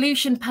or a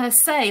solution per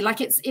se.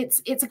 Like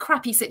it's a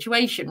crappy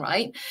situation,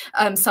 right?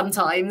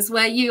 Sometimes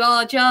where you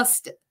are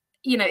just,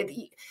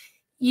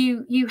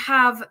 you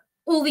have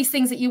all these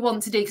things that you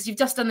want to do because you've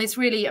just done this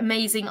really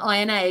amazing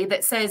INA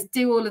that says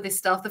do all of this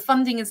stuff. The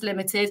funding is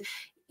limited,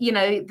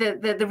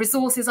 the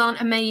resources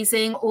aren't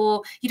amazing,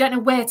 or you don't know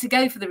where to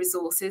go for the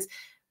resources.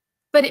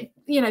 But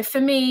for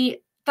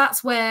me,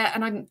 that's where,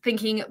 and I'm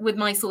thinking with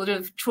my sort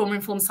of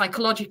trauma-informed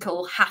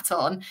psychological hat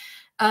on,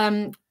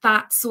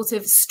 that sort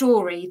of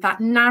story, that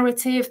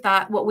narrative,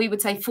 that what we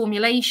would say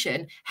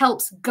formulation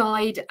helps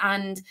guide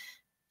and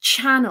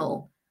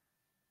channel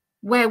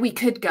where we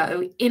could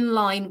go in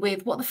line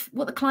with what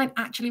the client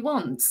actually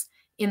wants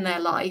in their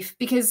life.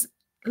 Because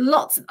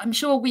I'm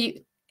sure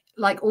we,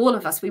 like all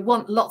of us, we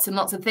want lots and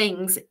lots of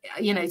things,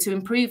 to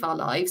improve our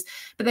lives,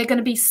 but there are going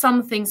to be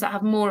some things that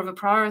have more of a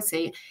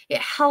priority. It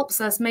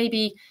helps us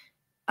maybe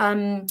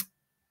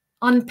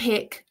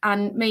unpick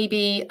and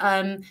maybe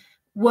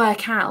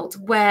work out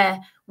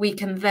where we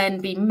can then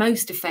be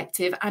most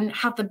effective and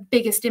have the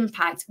biggest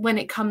impact when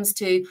it comes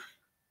to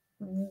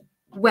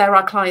where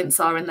our clients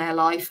are in their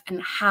life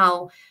and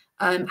how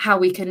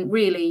we can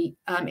really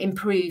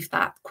improve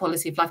that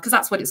quality of life, because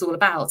that's what it's all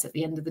about at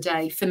the end of the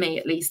day, for me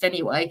at least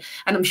anyway,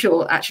 and I'm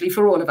sure actually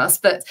for all of us.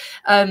 But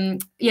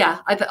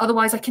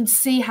otherwise I can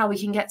see how we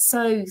can get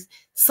so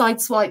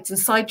sideswiped and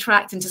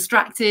sidetracked and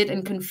distracted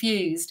and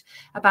confused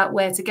about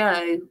where to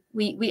go,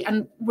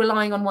 and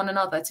relying on one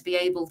another to be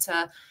able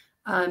to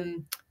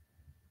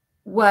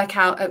work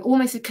out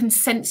almost a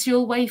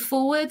consensual way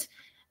forward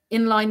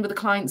in line with the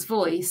client's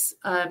voice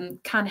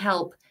can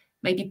help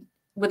maybe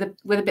with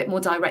a bit more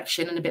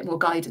direction and a bit more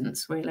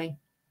guidance, really.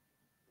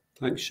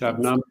 Thanks,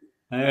 Shabnam.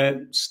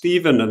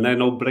 Stephen, and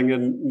then I'll bring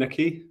in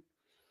Nikki.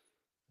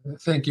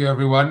 Thank you,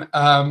 everyone.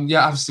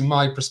 Obviously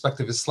my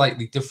perspective is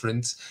slightly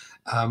different.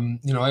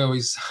 I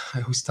always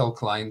tell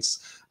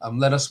clients,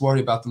 let us worry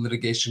about the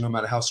litigation no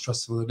matter how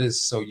stressful it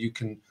is, so you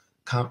can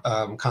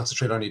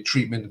concentrate on your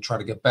treatment and try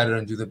to get better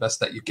and do the best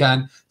that you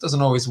can. It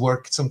doesn't always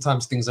work.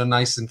 Sometimes things are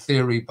nice in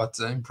theory, but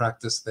in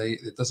practice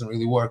it doesn't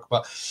really work.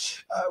 But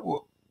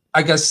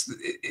I guess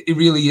it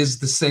really is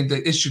the same.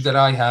 The issue that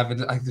I have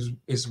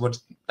is what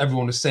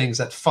everyone is saying, is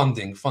that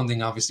funding.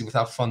 Obviously,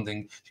 without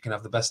funding, you can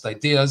have the best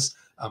ideas,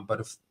 But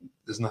if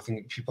there's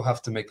nothing, people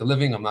have to make a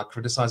living. I'm not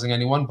criticizing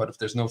anyone, but if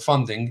there's no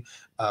funding,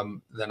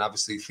 then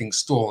obviously things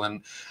stall.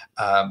 And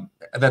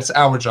that's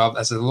our job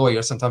as a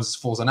lawyer. Sometimes it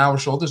falls on our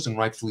shoulders, and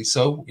rightfully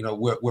so. You know,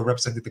 we're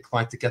representing the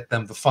client to get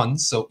them the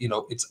funds. So, you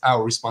know, it's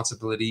our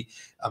responsibility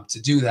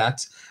to do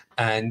that.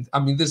 And I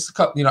mean, this,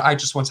 you know, I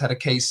just once had a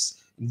case.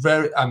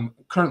 I'm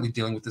currently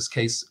dealing with this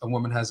case. A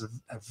woman has a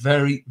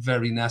very,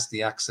 very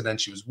nasty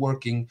accident. She was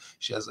working.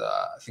 She has,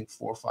 I think,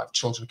 4 or 5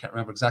 children. I can't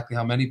remember exactly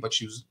how many, but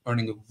she was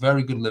earning a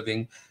very good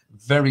living.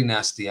 Very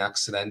nasty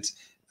accident.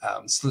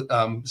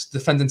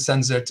 Defendant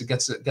sends her to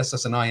gets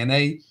us an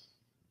INA.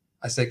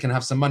 I say, can I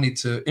have some money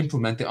to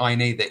implement the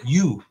INA that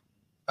you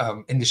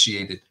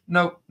initiated?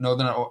 No, they're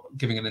not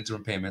giving an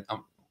interim payment.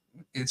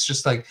 It's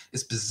just like,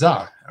 it's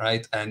bizarre,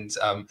 right? And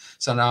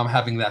so now I'm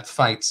having that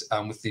fight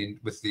with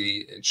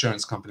the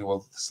insurance company, well,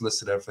 the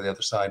solicitor for the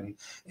other side, and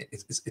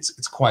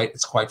it's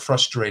quite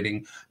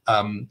frustrating.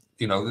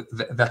 You know,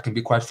 that can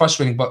be quite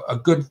frustrating. But a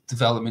good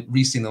development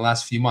recently in the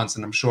last few months,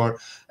 and I'm sure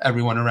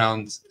everyone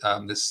around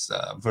this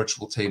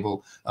virtual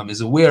table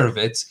is aware of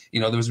it.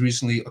 You know, there was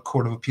recently a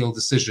Court of Appeal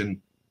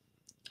decision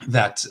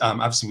that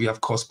obviously we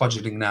have cost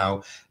budgeting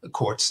now. The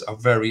courts are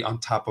very on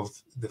top of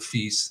the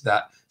fees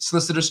that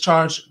solicitors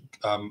charge,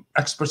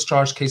 experts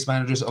charge, case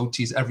managers,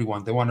 OTs,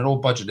 everyone. They want it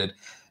all budgeted.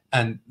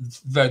 And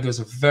there's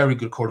a very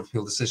good Court of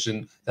Appeal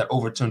decision that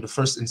overturned the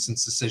first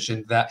instance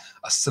decision that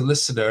a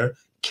solicitor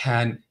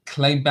can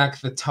claim back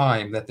the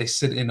time that they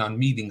sit in on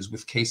meetings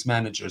with case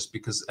managers,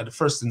 because at the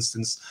first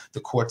instance, the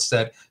court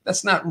said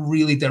that's not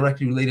really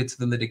directly related to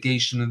the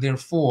litigation, and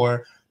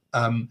therefore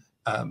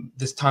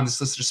this time the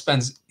solicitor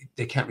spends,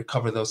 they can't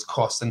recover those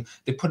costs. And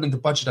they put in the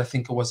budget, I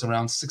think it was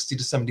around £60,000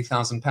 to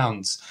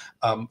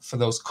 £70,000 for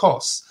those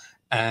costs.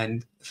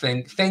 And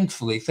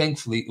thankfully,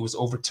 it was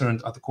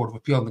overturned at the Court of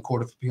Appeal, and the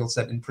Court of Appeal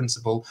said, in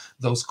principle,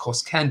 those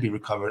costs can be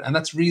recovered. And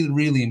that's really,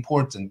 really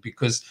important,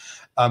 because,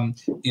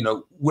 you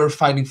know, we're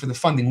fighting for the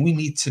funding. We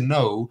need to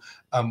know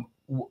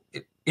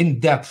in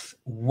depth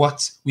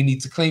what we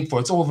need to claim for.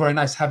 It's all very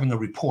nice having a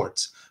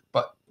report,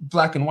 but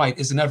black and white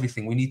isn't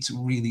everything. We need to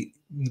really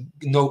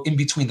know in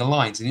between the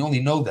lines, and you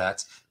only know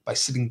that by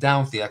sitting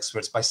down with the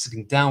experts, by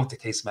sitting down with the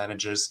case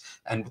managers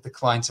and with the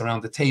clients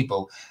around the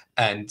table.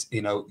 And,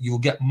 you know, you'll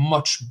get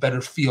much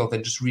better feel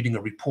than just reading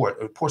a report.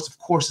 A report, of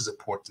course, is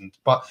important,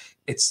 but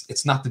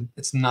it's not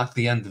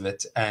the end of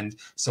it. And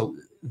so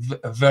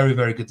a very,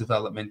 very good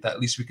development that at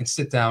least we can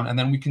sit down and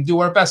then we can do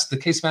our best. The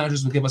case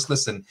managers will give us,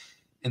 listen,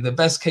 in the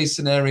best case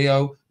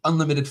scenario,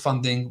 unlimited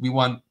funding, we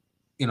want,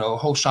 you know, a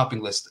whole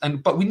shopping list.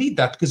 But we need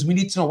that because we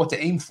need to know what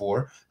to aim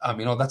for.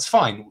 You know, that's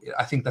fine.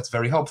 I think that's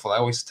very helpful. I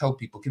always tell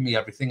people, give me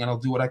everything and I'll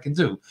do what I can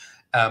do.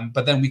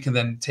 But then we can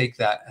then take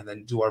that and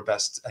then do our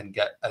best and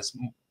get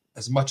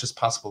as much as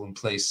possible in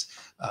place.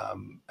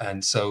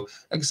 And so,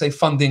 like I say,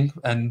 funding,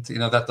 and, you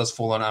know, that does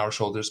fall on our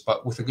shoulders,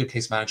 but with a good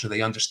case manager,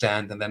 they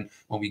understand. And then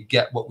when we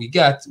get what we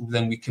get,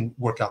 then we can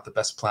work out the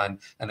best plan.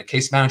 And a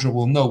case manager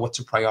will know what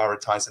to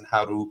prioritize and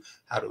how to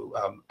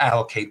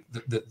allocate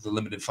the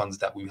limited funds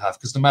that we have.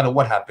 Because no matter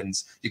what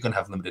happens, you're going to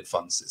have limited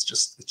funds. It's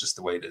just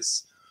the way it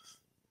is.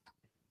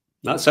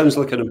 That sounds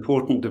like an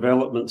important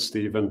development,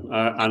 Stephen.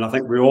 And I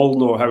think we all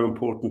know how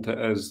important it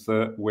is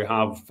that we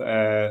have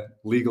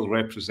legal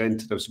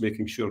representatives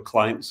making sure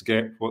clients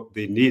get what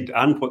they need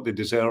and what they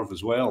deserve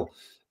as well.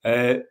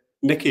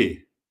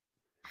 Nikki?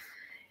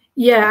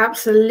 Yeah,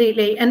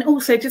 absolutely. And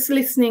also just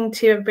listening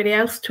to everybody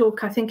else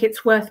talk, I think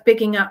it's worth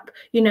bigging up,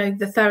 you know,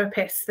 the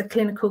therapist, the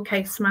clinical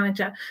case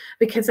manager,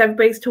 because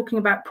everybody's talking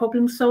about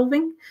problem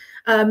solving.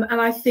 And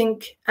I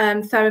think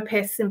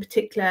therapists in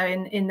particular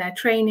in their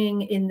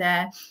training, in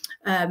their,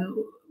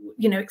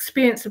 you know,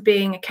 experience of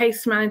being a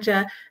case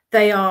manager,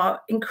 they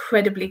are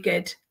incredibly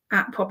good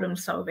at problem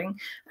solving.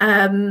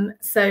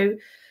 So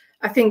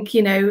I think,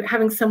 you know,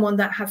 having someone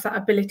that has that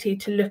ability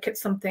to look at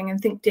something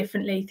and think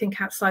differently, think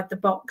outside the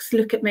box,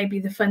 look at maybe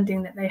the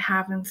funding that they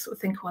have and sort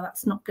of think, well,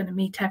 that's not going to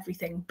meet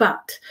everything,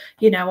 but,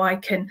 you know, I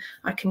can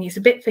use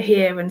a bit for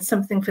here and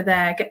something for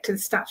there, get to the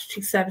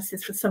statutory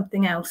services for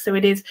something else. So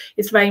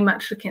it's very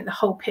much looking at the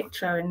whole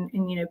picture and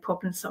you know,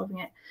 problem solving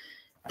it.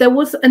 There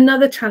was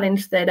another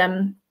challenge that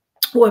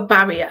or a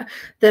barrier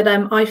that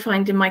I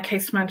find in my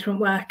case management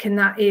work, and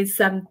that is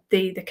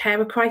the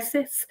carer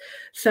crisis.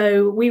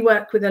 So we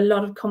work with a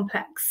lot of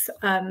complex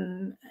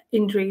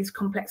injuries,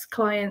 complex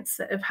clients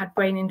that have had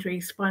brain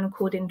injury, spinal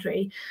cord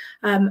injury,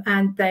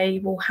 and they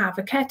will have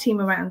a care team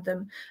around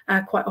them,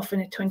 quite often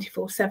a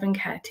 24/7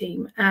 care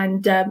team.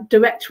 And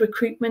direct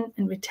recruitment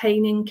and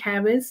retaining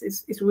carers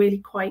is really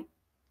quite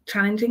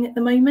challenging at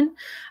the moment.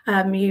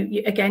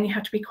 Again, you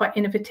have to be quite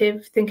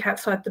innovative, think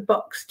outside the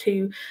box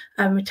to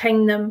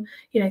retain them,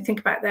 you know, think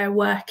about their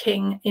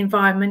working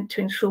environment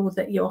to ensure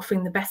that you're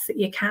offering the best that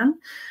you can.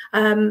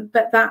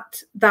 But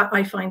that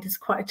I find is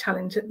quite a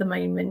challenge at the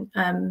moment.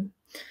 And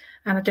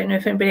I don't know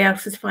if anybody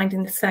else is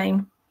finding the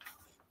same.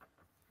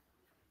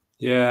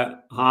 Yeah,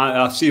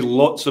 I see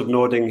lots of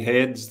nodding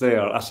heads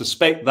there. I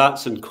suspect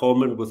that's in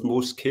common with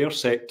most care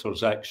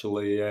sectors,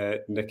 actually,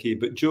 Nikki.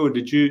 But Joe,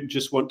 did you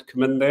just want to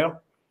come in there?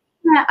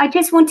 Yeah, I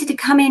just wanted to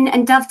come in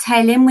and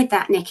dovetail in with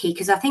that, Nikki,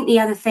 because I think the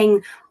other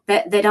thing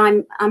that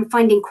I'm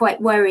finding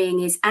quite worrying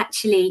is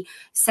actually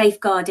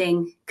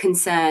safeguarding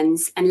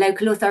concerns, and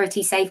local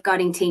authority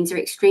safeguarding teams are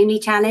extremely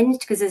challenged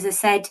because, as I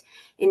said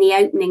in the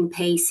opening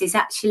piece, is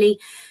actually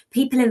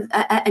people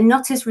are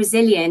not as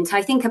resilient.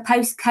 I think a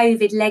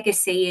post-COVID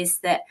legacy is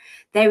that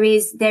there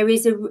is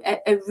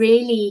a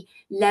really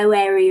low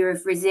area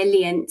of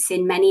resilience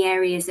in many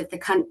areas of the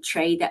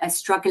country that are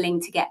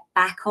struggling to get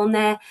back on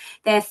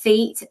their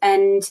feet.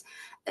 And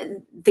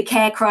the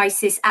care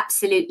crisis,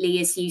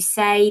 absolutely, as you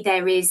say,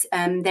 there is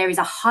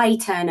a high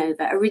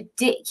turnover, a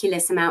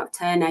ridiculous amount of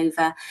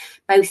turnover,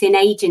 both in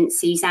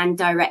agencies and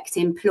direct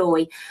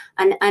employ.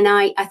 And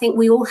I think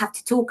we all have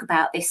to talk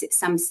about this at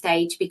some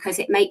stage, because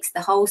it makes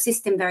the whole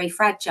system very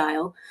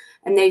fragile.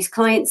 And those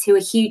clients who are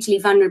hugely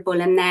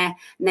vulnerable, and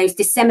those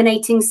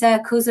disseminating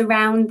circles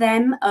around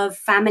them of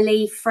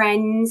family,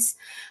 friends,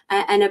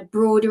 and a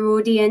broader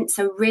audience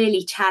are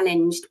really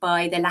challenged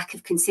by the lack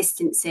of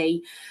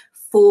consistency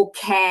for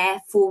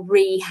care, for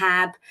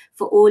rehab,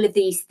 for all of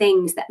these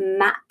things that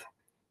map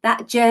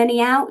that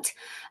journey out.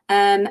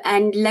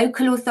 And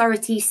local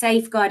authority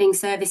safeguarding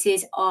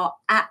services are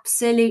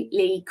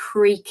absolutely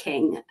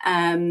creaking.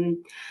 And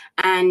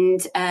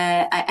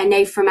I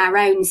know from our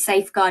own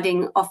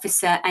safeguarding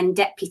officer and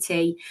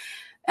deputy,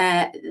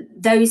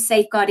 those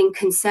safeguarding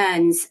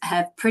concerns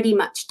have pretty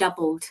much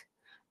doubled.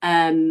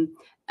 And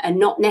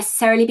not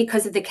necessarily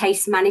because of the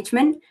case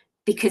management,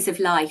 because of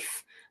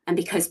life. And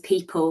because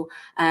people,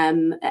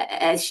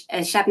 as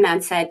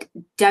Shabnam said,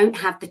 don't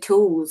have the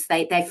tools.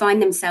 They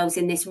find themselves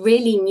in this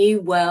really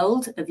new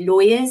world of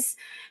lawyers,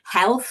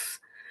 health,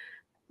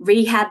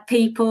 rehab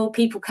people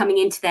coming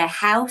into their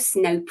house,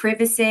 no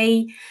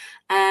privacy,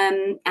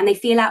 and they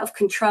feel out of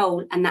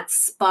control, and that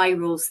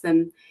spirals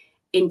them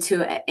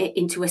into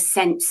a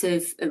sense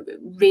of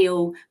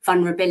real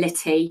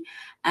vulnerability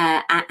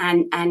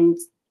and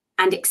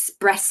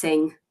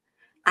expressing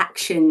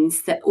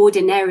actions that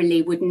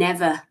ordinarily would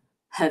never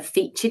have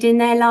featured in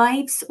their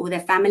lives or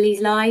their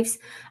families' lives.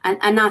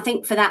 And I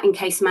think for that, in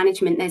case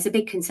management, there's a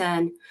big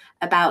concern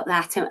about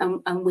that,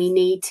 and we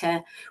need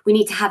to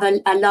have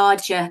a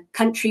larger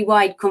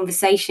countrywide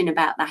conversation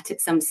about that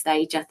at some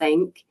stage, I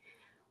think.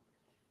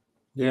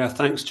 Yeah,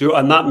 thanks, Jo.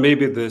 And that may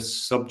be the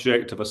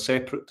subject of a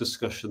separate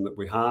discussion that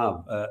we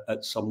have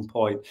at some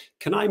point.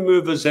 Can I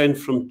move us in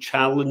from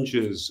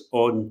challenges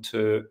on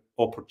to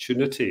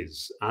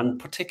opportunities? And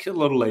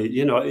particularly,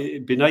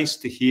 it'd be nice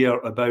to hear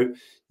about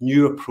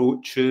new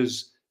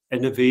approaches,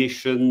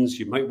 innovations.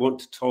 You might want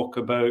to talk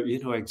about,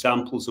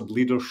 examples of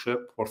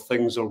leadership where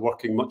things are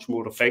working much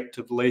more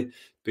effectively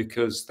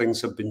because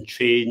things have been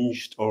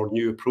changed or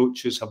new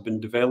approaches have been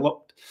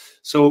developed.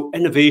 So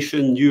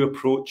innovation, new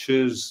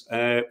approaches,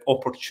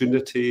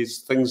 opportunities,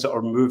 things that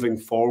are moving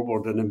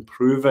forward and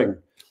improving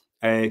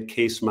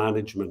case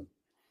management.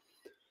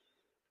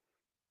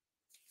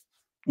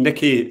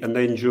 Nikki and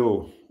then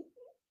Jo.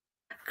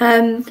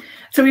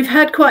 So we've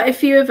heard quite a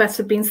few of us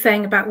have been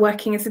saying about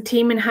working as a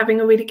team and having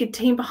a really good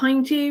team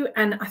behind you.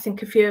 And I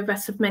think a few of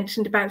us have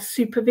mentioned about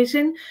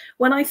supervision.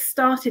 When I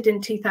started in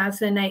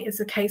 2008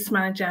 as a case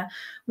manager,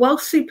 while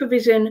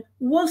supervision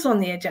was on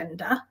the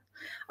agenda,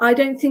 I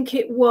don't think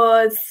it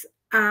was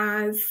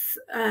as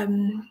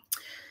in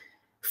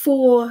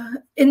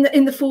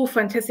the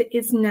forefront as it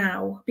is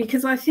now,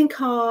 because I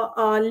think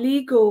our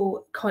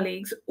legal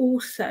colleagues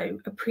also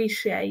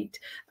appreciate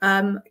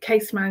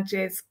case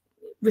managers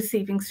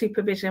receiving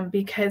supervision,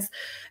 because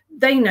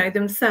they know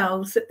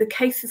themselves that the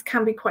cases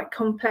can be quite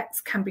complex,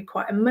 can be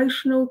quite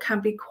emotional, can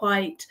be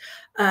quite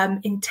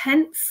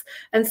intense,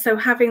 and so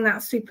having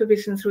that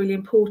supervision is really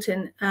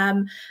important.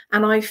 And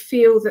I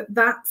feel that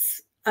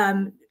that's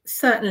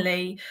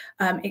certainly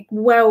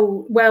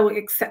well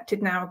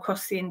accepted now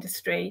across the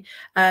industry.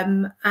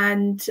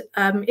 And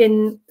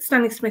in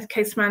Stanley Smith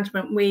Case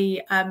Management,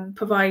 we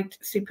provide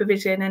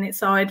supervision, and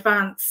it's our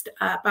advanced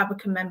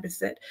Barbican members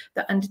that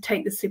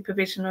undertake the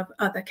supervision of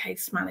other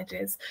case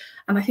managers.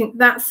 And I think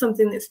that's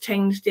something that's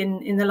changed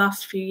in the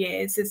last few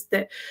years, is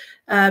that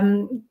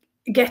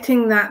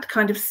getting that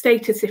kind of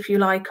status, if you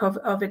like, of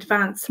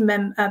advanced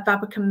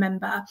Barbican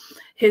member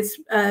has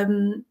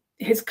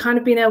kind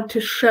of been able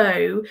to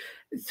show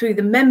through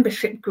the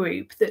membership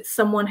group that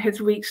someone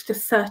has reached a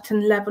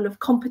certain level of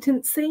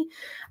competency.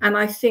 And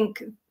I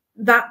think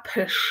that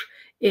push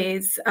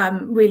is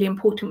really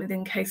important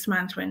within case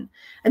management.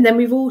 And then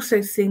we've also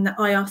seen that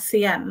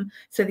IRCM,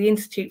 so the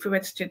Institute for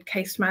Registered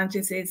Case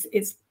Managers,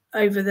 is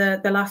over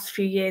the last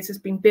few years has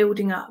been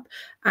building up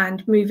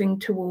and moving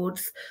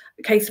towards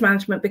case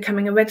management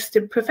becoming a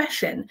registered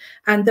profession.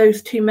 And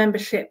those three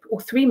membership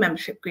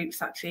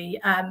groups actually,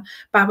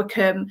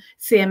 Barbican,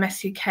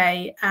 CMS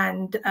UK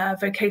and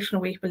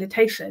Vocational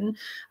Rehabilitation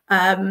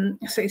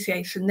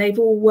Association, they've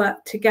all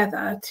worked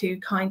together to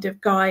kind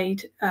of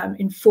guide,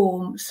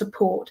 inform,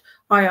 support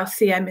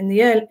IRCM in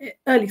the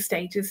early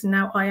stages. And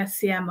now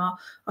IRCM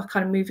are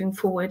kind of moving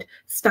forward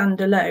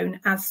standalone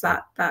as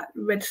that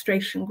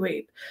registration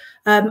group.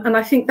 And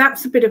I think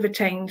that's a bit of a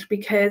change,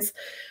 because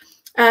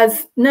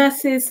As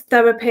nurses,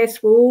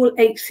 therapists, we're all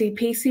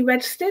HCPC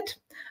registered.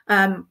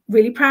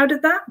 Really proud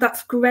of that.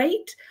 That's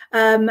great.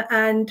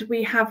 And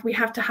we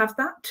have to have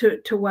that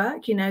to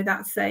work. You know,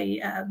 that's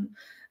a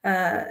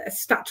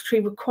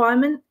statutory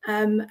requirement.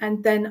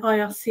 And then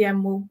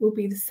IRCM will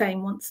be the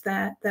same once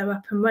they're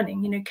up and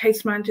running. You know,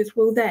 case managers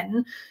will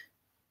then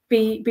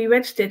be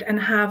registered and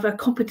have a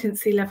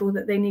competency level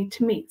that they need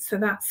to meet. So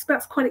that's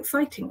quite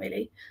exciting,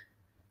 really.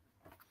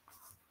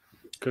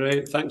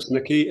 Great, thanks,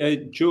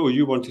 Nikki. Jo,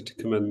 you wanted to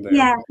come in there.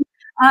 Yeah,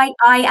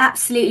 I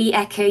absolutely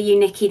echo you,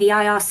 Nikki. The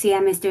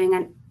IRCM is doing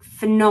a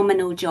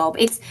phenomenal job.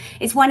 It's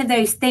one of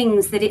those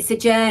things that it's a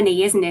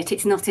journey, isn't it?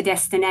 It's not a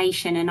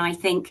destination. And I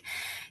think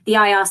the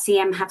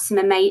IRCM have some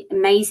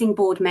amazing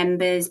board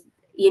members,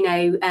 you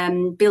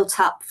know, built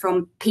up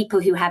from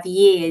people who have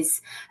years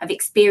of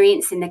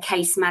experience in the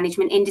case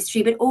management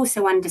industry, but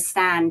also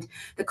understand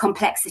the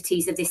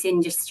complexities of this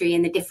industry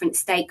and the different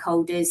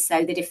stakeholders.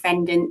 So the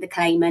defendant, the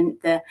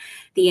claimant, the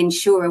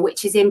insurer,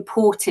 which is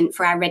important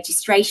for our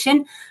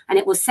registration. And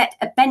it will set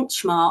a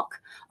benchmark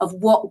of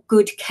what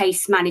good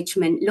case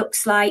management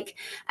looks like.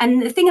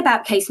 And the thing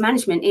about case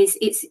management is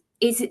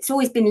it's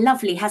always been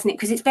lovely, hasn't it?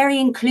 Because it's very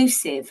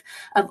inclusive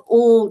of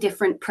all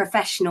different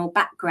professional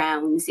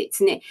backgrounds.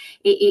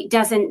 It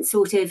doesn't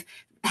sort of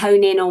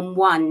hone in on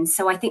one.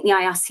 So I think the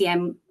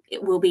IRCM,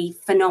 it will be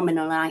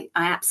phenomenal. I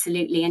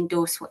absolutely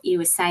endorse what you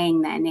were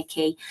saying there,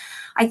 Nikki.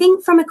 I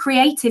think from a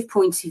creative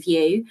point of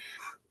view,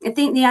 I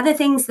think the other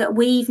things that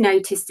we've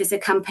noticed as a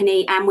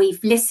company, and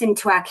we've listened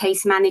to our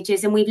case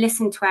managers and we've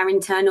listened to our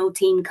internal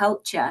team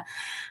culture,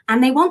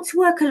 and they want to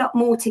work a lot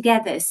more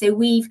together. So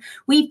we've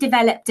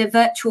developed a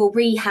virtual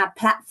rehab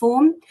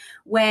platform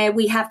where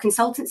we have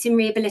consultants in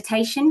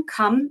rehabilitation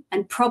come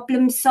and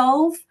problem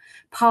solve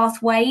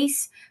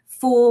pathways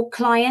for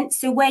clients.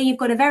 So where you've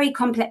got a very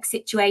complex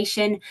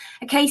situation,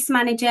 a case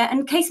manager,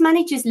 and case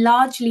managers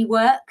largely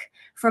work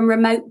from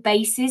remote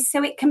bases,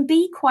 so it can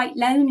be quite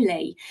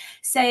lonely.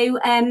 So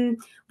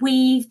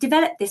we've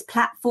developed this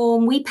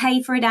platform. We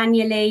pay for it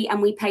annually,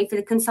 and we pay for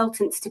the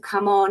consultants to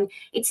come on.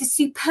 It's a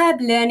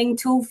superb learning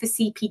tool for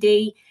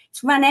CPD.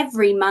 It's run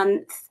every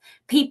month.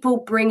 People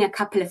bring a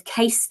couple of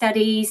case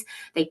studies,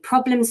 they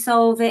problem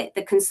solve it.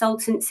 The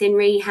consultants in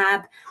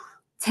rehab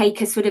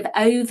take a sort of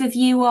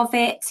overview of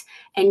it,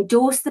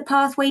 endorse the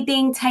pathway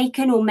being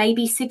taken, or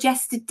maybe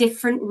suggest a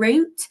different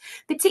route,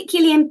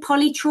 particularly in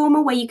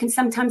polytrauma, where you can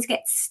sometimes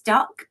get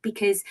stuck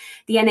because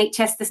the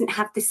NHS doesn't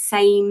have the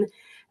same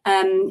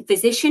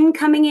physician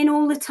coming in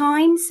all the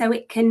time. So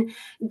it can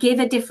give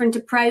a different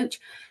approach.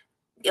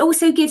 It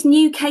also gives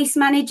new case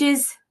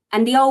managers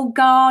and the old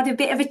guard a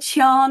bit of a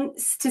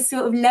chance to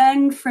sort of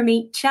learn from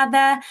each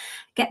other,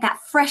 get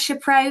that fresh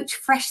approach,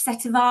 fresh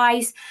set of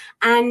eyes,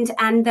 and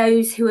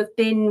those who have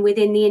been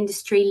within the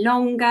industry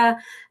longer,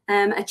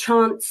 a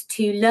chance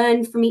to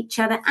learn from each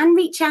other and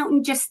reach out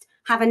and just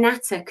have a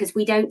natter, because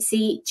we don't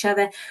see each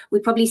other. We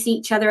probably see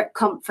each other at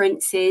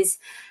conferences.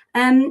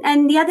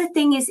 And the other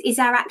thing is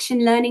our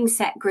action learning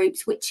set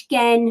groups, which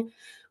again,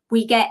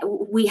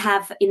 we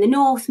have in the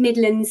North,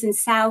 Midlands and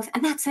South,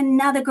 and that's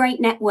another great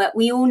network.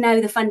 We all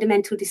know the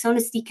fundamental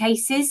dishonesty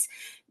cases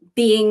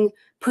being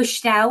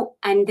pushed out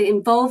and the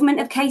involvement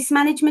of case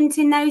management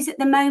in those at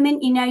the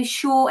moment, you know,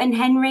 Shaw and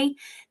Henry.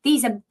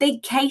 These are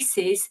big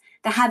cases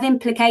that have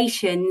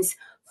implications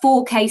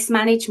for case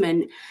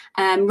management,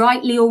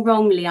 rightly or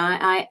wrongly.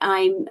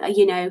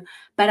 You know,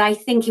 but I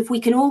think if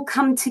we can all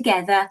come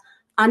together,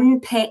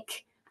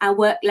 unpick our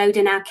workload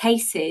and our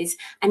cases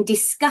and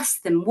discuss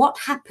them, what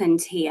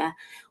happened here,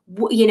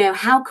 you know,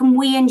 how can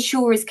we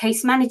ensure as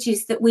case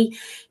managers that we,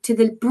 to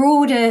the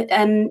broader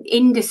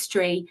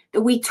industry,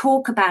 that we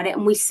talk about it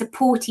and we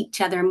support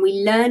each other and we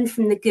learn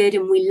from the good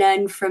and we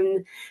learn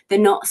from the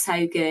not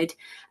so good.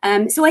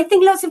 So I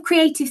think lots of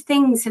creative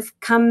things have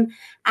come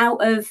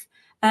out of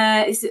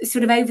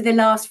sort of over the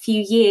last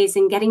few years,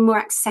 and getting more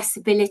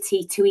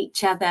accessibility to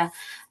each other.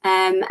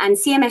 And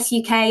CMS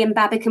UK and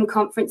Babacom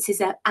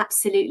conferences are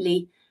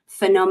absolutely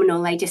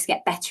phenomenal. They just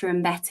get better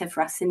and better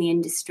for us in the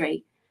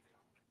industry.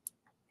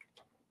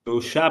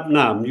 So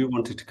Shabnam, you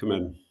wanted to come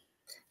in.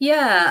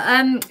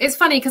 Yeah, it's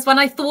funny because when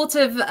I thought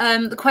of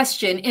the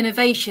question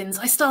innovations,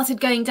 I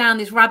started going down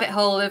this rabbit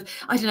hole of,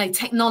 I don't know,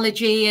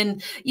 technology,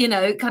 and, you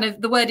know, kind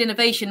of the word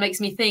innovation makes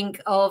me think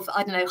of,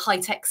 I don't know,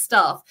 high-tech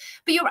stuff.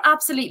 But you're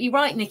absolutely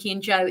right, Nikki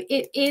and Jo.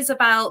 It is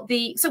about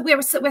so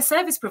we're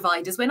service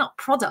providers. We're not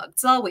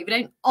products, are we? We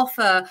don't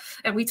offer,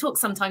 and we talk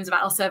sometimes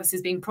about our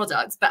services being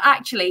products, but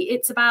actually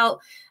it's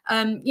about,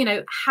 you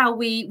know, how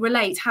we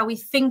relate, how we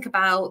think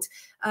about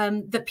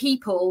the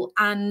people,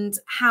 and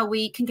how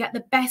we can get the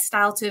best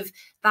out of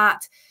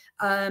that,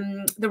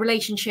 the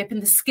relationship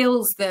and the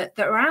skills that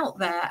are out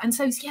there. And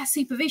so, yeah,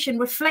 supervision,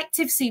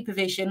 reflective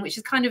supervision, which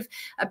is kind of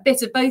a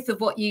bit of both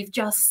of what you've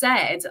just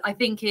said, I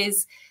think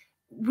is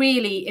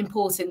really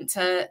important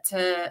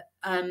to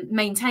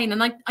maintain.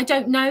 And I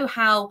don't know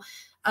how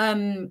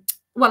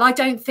well, I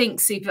don't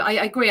think I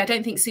agree. I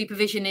don't think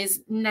supervision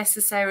is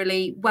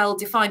necessarily well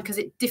defined, because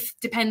it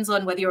depends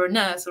on whether you're a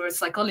nurse or a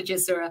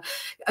psychologist or a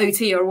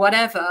OT or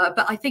whatever.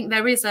 But I think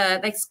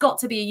there's got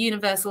to be a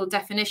universal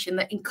definition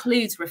that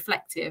includes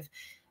reflective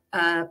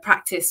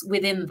practice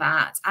within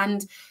that,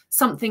 and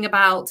something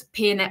about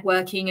peer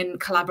networking and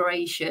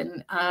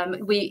collaboration.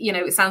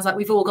 It sounds like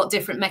we've all got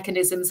different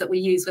mechanisms that we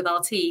use with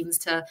our teams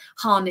to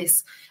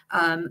harness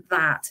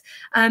that.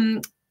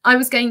 I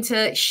was going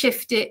to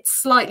shift it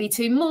slightly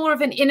to more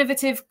of an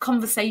innovative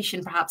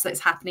conversation, perhaps,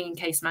 that's happening in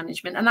case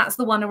management, and that's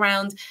the one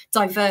around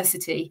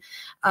diversity.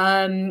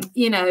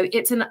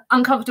 It's an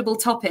uncomfortable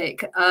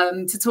topic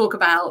to talk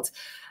about.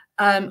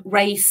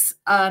 Race,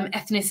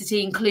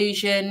 ethnicity,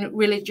 inclusion,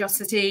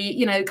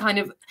 religiosity, kind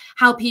of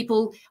how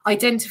people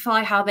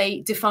identify, how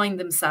they define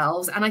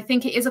themselves. And I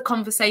think it is a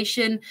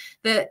conversation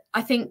that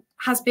I think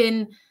has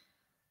been,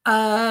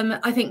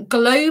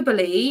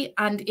 globally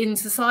and in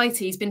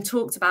society has been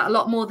talked about a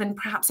lot more than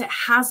perhaps it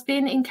has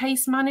been in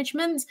case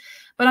management.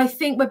 But I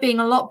think we're being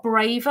a lot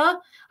braver.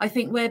 I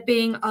think we're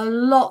being a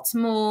lot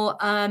more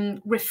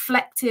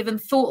reflective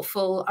and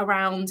thoughtful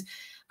around,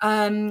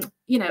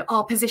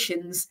 our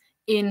positions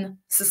in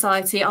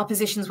society, our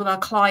positions with our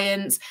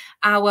clients,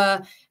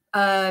 our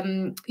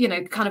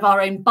kind of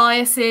our own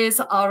biases,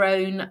 our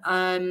own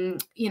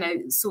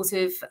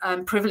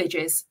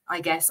privileges,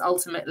 I guess,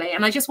 ultimately.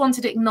 And I just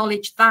wanted to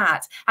acknowledge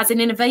that as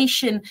an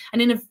innovation,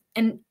 an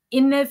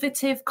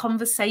innovative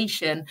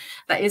conversation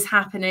that is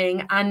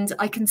happening. And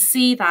I can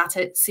see that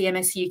at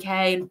CMS UK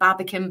and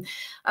Barbican.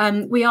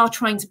 We are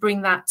trying to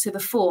bring that to the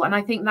fore, and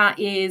I think that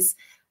is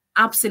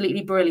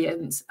absolutely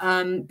brilliant,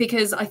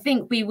 because I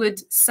think we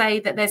would say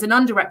that there's an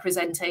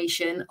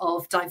underrepresentation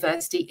of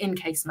diversity in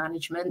case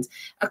management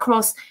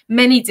across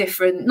many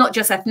different, not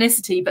just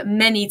ethnicity, but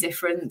many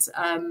different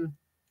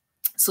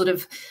sort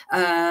of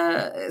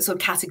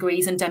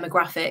categories and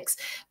demographics.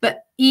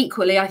 But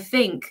equally, I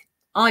think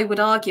I would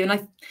argue,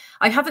 and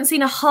I haven't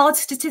seen a hard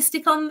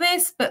statistic on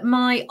this, but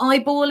my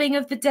eyeballing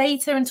of the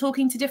data and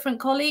talking to different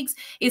colleagues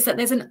is that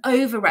there's an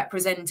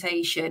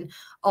overrepresentation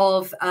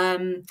of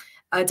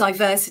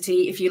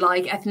diversity, if you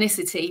like,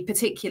 ethnicity,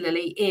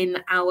 particularly in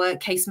our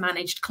case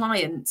managed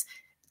client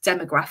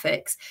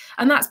demographics.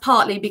 And that's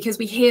partly because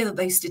we hear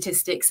those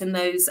statistics and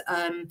those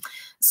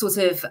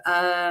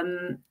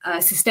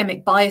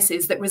systemic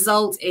biases that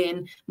result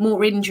in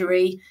more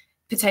injury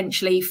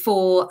potentially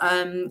for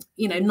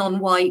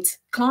non-white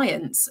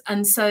clients.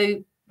 And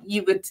so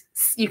you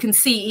can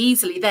see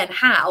easily then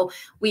how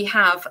we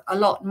have a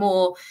lot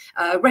more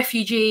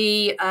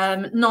refugee,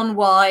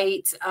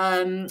 non-white,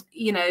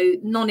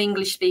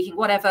 non-English speaking,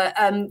 whatever,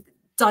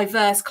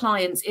 diverse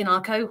clients in our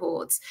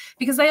cohorts,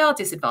 because they are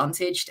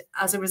disadvantaged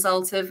as a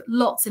result of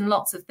lots and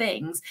lots of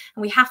things.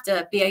 And we have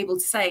to be able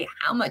to say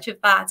how much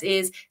of that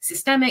is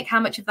systemic,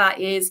 how much of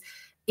that is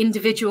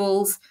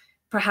individuals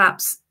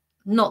perhaps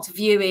not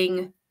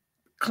viewing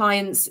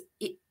clients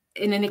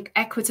in an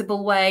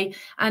equitable way.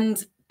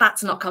 And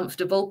that's not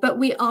comfortable, but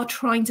we are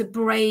trying to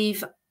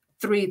brave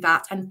through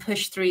that and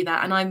push through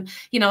that. And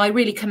I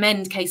really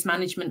commend case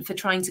management for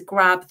trying to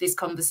grab this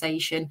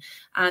conversation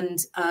and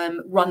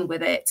run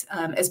with it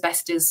as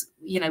best as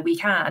we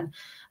can.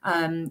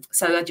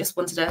 So I just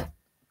wanted to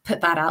put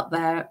that out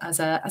there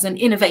as an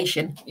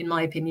innovation, in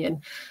my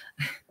opinion.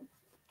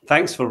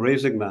 Thanks for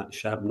raising that,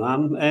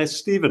 Shabnam.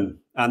 Stephen,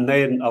 and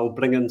then I'll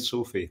bring in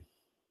Sophie.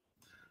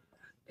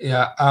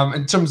 Yeah,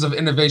 in terms of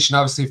innovation,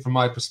 obviously, from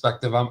my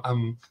perspective,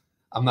 I'm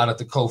not at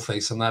the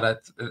coalface.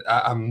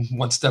 I'm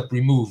one step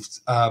removed.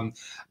 I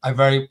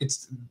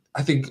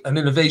think an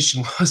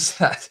innovation was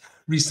that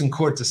recent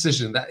court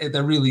decision.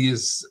 That really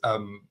is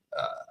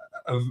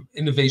of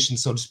innovation,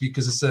 so to speak,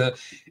 because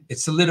it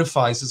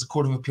solidifies as a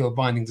Court of Appeal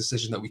binding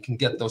decision that we can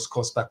get those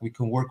costs back. We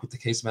can work with the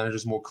case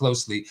managers more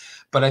closely.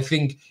 But I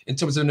think in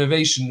terms of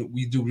innovation,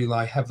 we do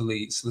rely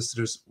heavily,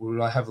 solicitors will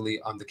rely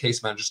heavily on the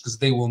case managers, because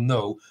they will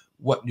know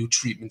what new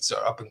treatments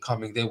are up and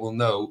coming. They will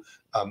know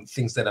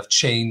things that have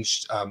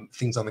changed,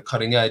 things on the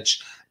cutting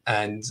edge.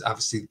 And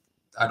obviously,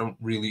 I don't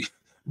really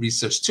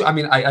research too. I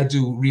mean, I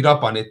do read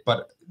up on it,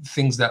 but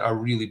things that are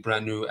really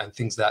brand new and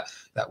things that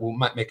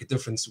might make a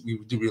difference, we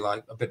do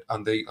rely a bit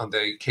on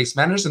the case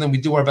managers. And then we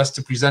do our best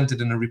to present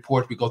it in a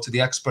report. We go to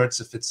the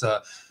experts. If it's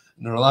a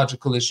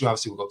neurological issue,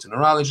 obviously we'll go to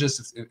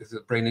neurologists. If it's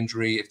a brain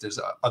injury, if there's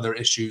other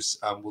issues,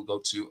 we'll go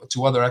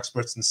to other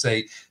experts and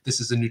say,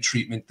 this is a new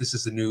treatment, this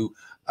is a new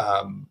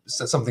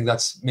something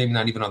that's maybe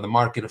not even on the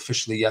market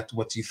officially yet.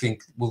 What do you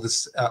think?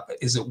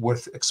 Is it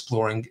worth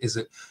exploring? Is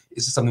it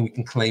something we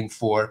can claim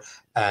for?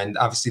 And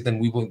obviously then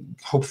we will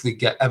hopefully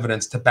get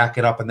evidence to back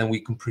it up, and then we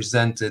can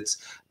present it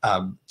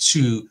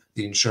to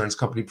the insurance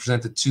company,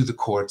 present it to the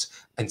court,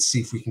 and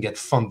see if we can get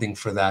funding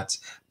for that.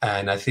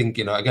 And I think,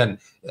 again,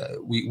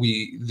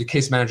 the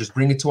case managers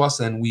bring it to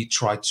us, and we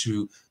try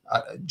to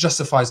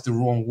justify is the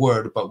wrong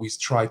word, but we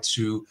try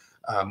to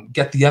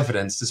get the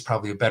evidence. This is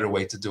probably a better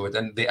way to do it,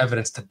 and the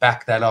evidence to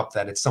back that up,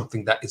 that it's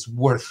something that is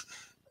worth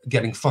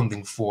getting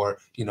funding for.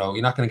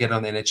 You're not going to get it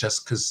on the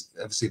NHS because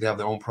obviously they have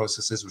their own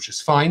processes, which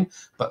is fine.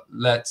 But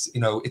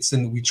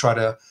we try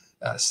to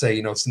say,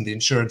 you know, it's in the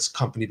insurance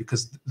company,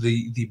 because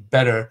the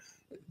better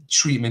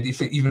treatment,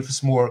 even if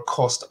it's more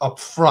cost up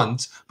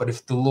front, but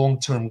if the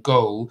long-term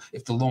goal,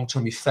 if the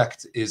long-term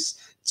effect is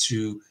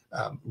to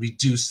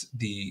reduce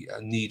the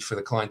need for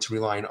the client to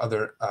rely on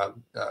other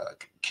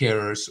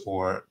carers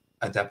or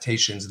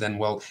adaptations, then,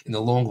 well, in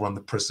the long run,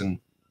 the person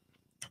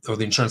or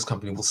the insurance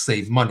company will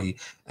save money.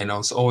 And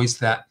it's always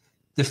that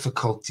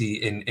difficulty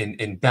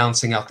in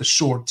balancing out the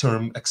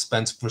short-term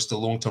expense versus the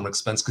long-term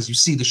expense, because you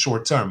see the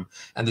short-term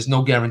and there's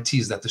no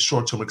guarantees that the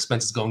short-term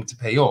expense is going to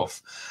pay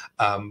off.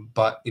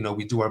 But, you know,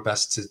 we do our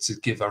best to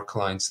give our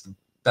clients the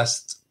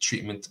best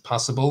treatment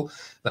possible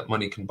that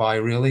money can buy,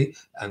 really,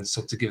 and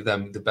so to give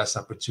them the best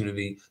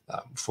opportunity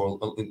for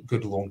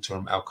good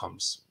long-term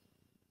outcomes.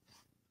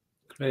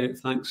 Great,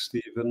 thanks,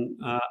 Stephen.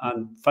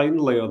 And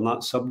finally, on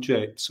that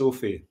subject,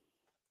 Sophie.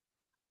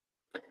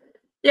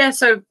 Yeah,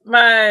 so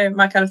my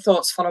kind of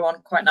thoughts follow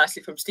on quite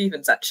nicely from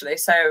Stephen's, actually.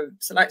 So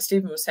like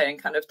Stephen was saying,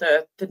 kind of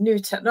the new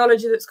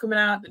technology that's coming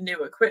out, the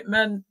new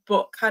equipment,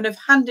 but kind of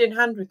hand in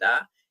hand with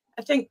that,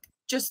 I think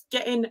just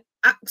getting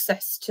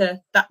access to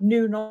that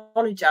new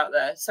knowledge out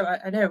there. So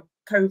I know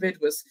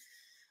COVID was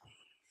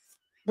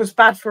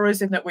bad for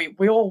us in that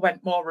we all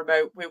went more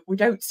remote. We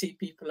don't see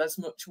people as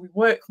much. We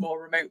work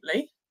more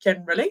remotely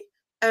generally.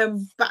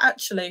 But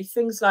actually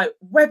things like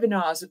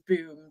webinars have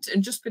boomed,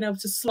 and just being able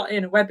to slot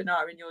in a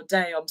webinar in your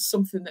day on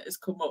something that has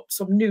come up,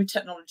 some new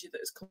technology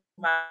that has come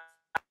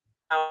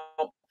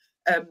out,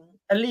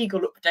 a legal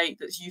update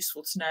that's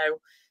useful to know.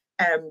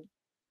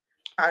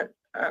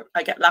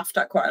 I get laughed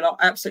at quite a lot.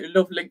 I absolutely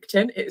love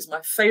LinkedIn. It is my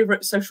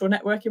favourite social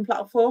networking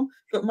platform.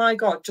 But my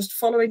God, just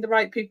following the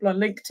right people on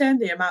LinkedIn,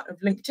 the amount of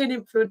LinkedIn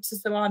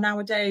influencers there are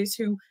nowadays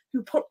who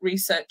put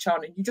research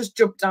on, and you just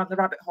jump down the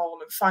rabbit hole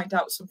and find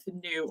out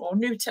something new, or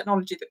new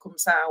technology that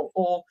comes out,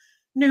 or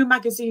new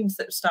magazines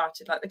that have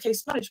started, like the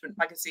Case Management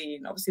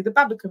magazine, obviously the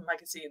Barr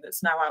magazine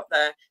that's now out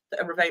there,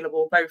 that are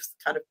available both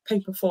kind of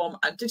paper form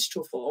and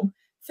digital form.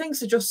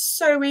 Things are just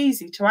so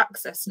easy to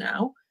access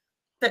now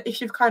that if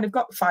you've kind of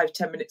got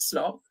 5-10 minute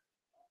slot,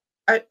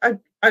 I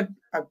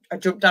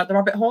jump down the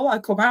rabbit hole, I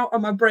come out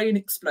and my brain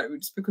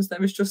explodes, because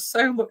there was just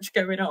so much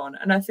going on.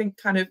 And I think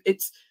kind of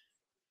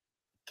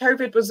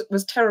COVID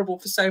was terrible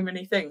for so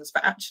many things,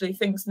 but actually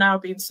things now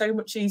being so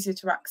much easier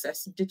to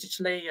access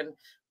digitally, and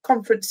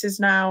conferences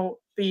now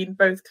being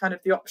both kind of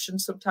the option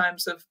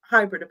sometimes of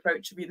hybrid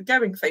approach of either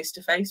going face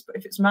to face, but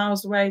if it's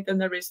miles away, then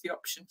there is the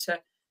option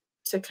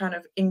to kind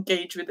of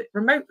engage with it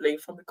remotely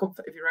from the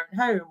comfort of your own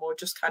home, or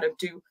just kind of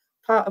do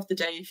part of the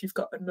day if you've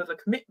got another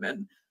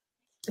commitment.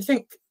 I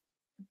think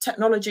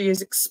technology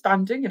is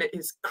expanding, and it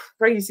is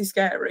crazy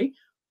scary,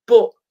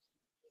 but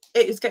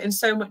it is getting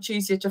so much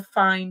easier to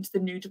find the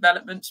new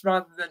developments,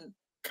 rather than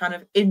kind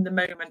of in the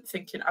moment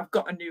thinking, I've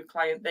got a new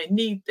client, they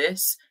need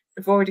this.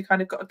 I've already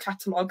kind of got a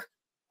catalogue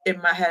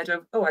in my head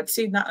of, oh, I'd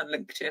seen that on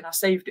LinkedIn, I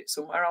saved it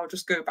somewhere, I'll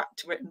just go back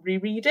to it and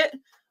reread it.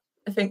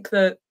 I think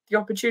that the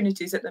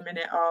opportunities at the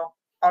minute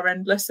are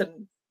endless,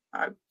 and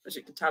as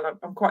you can tell,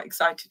 I'm quite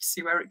excited to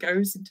see where it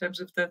goes in terms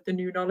of the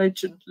new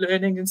knowledge and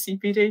learning and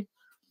CPD.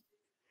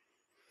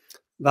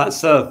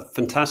 That's a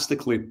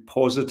fantastically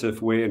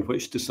positive way in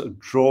which to sort of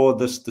draw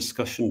this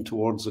discussion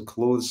towards a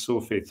close,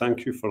 Sophie.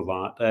 Thank you for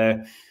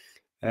that.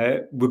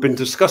 We've been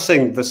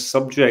discussing this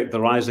subject,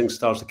 the rising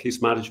stars of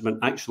case management,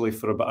 actually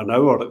for about an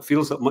hour. It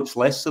feels like much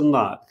less than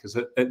that, because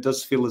it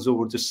does feel as though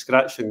we're just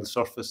scratching the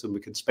surface, and we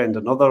could spend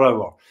another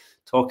hour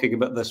talking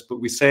about this.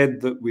 But we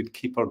said that we'd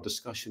keep our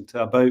discussion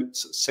to about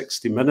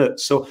 60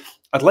 minutes. So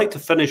I'd like to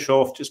finish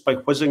off just by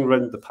whizzing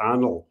around the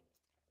panel.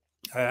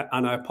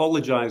 And I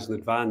apologise in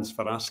advance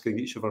for asking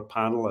each of our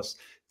panellists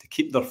to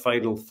keep their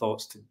final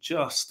thoughts to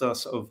just a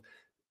sort of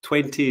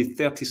 20,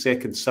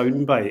 30-second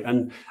soundbite.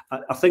 And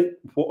I think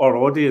what our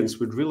audience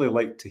would really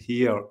like to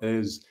hear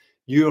is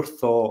your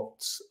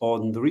thoughts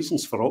on the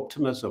reasons for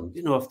optimism.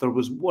 You know, if there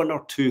was one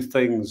or two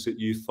things that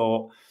you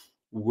thought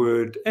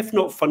would, if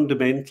not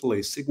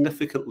fundamentally,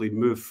 significantly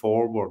move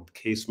forward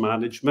case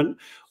management,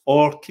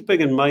 or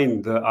keeping in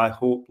mind that I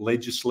hope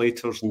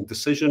legislators and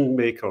decision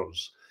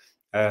makers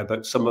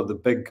about some of the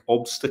big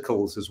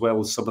obstacles as well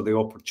as some of the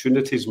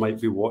opportunities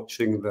might be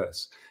watching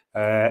this.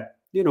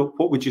 You know,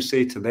 what would you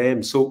say to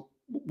them? So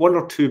one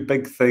or two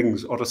big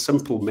things, or a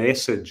simple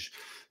message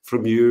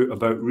from you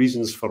about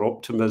reasons for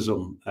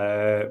optimism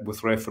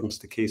with reference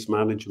to case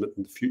management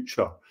in the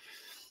future.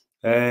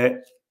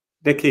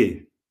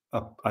 Nikki,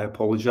 I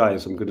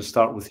apologise. I'm going to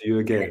start with you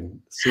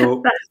again.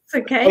 So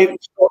that's okay.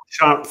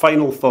 Sharp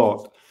final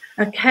thought.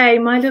 Okay,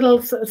 my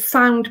little sort of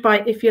sound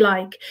bite, if you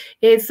like,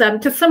 is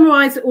to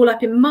summarise it all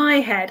up in my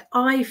head.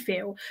 I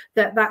feel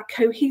that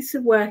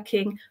cohesive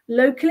working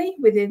locally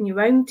within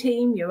your own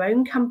team, your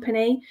own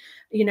company,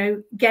 you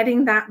know,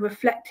 getting that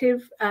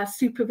reflective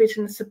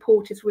supervision and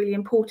support is really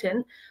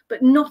important.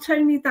 But not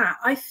only that,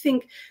 I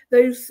think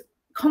those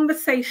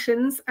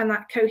conversations and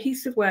that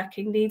cohesive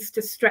working needs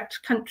to stretch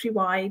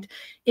countrywide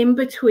in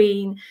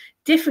between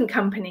different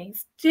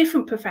companies,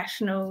 different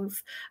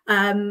professionals,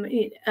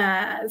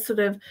 so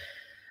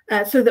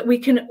that we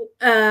can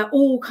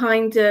all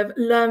kind of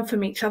learn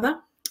from each other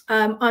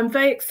I'm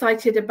very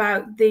excited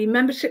about the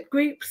membership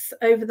groups.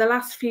 Over the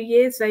last few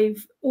years,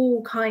 they've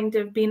all kind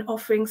of been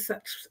offering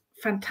such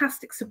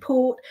fantastic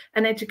support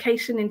and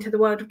education into the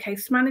world of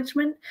case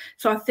management.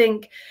 So I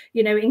think,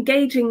 you know,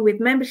 engaging with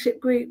membership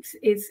groups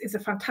is a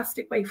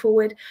fantastic way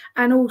forward.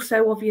 And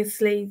also,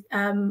 obviously,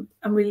 I'm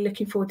really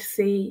looking forward to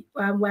see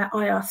where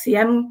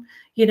IRCM,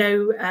 you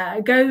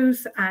know,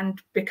 goes,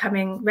 and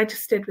becoming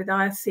registered with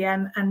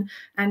IRCM,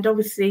 and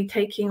obviously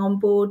taking on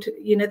board,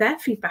 you know, their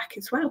feedback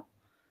as well.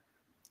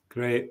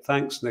 Great,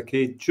 thanks,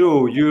 Nikki.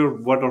 Jo, your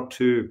one or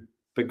two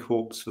big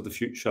hopes for the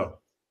future?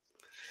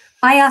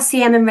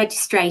 IRCM and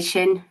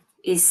registration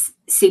is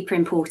super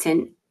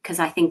important, because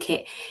I think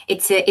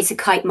it's a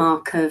kite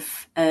mark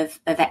of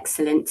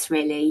excellence,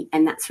 really,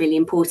 and that's really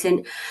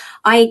important.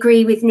 I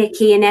agree with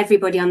Nikki and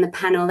everybody on the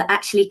panel that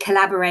actually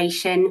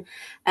collaboration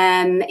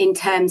in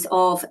terms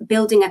of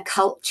building a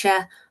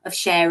culture of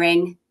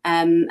sharing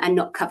and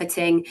not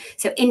coveting.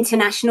 So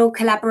international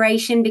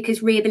collaboration,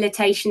 because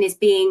rehabilitation is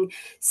being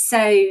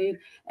so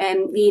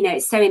you know,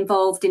 so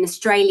involved in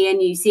Australia,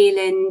 New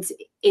Zealand,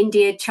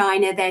 India,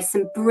 China. There's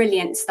some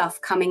brilliant stuff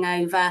coming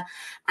over,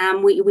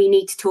 and we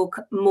need to talk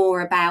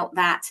more about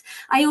that.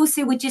 I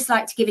also would just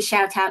like to give a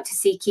shout out to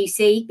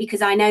CQC,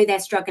 because I know they're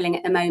struggling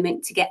at the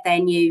moment to get their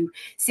new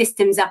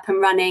systems up and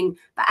running,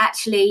 but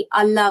actually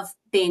I love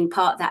being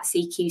part of that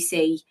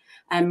CQC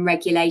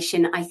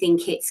regulation. I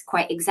think it's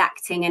quite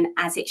exacting, and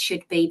as it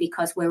should be,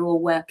 because we're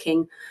all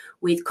working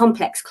with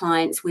complex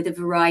clients with a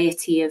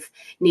variety of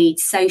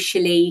needs,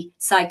 socially,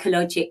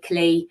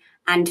 psychologically,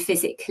 and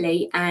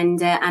physically,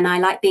 and I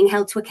like being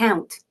held to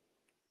account.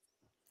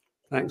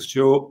 Thanks,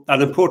 Jo.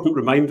 An important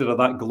reminder of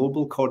that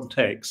global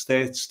context.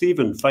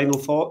 Stephen, final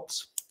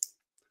thoughts?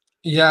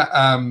 Yeah,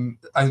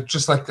 I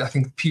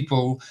think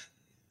people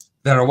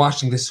that are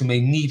watching this who may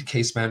need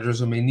case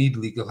managers or may need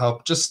legal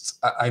help,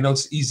 I know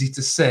it's easy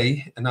to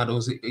say and not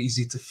always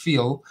easy to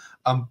feel,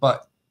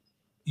 but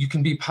you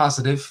can be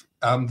positive.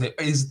 There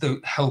is the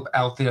help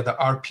out there. There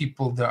are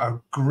people, there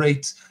are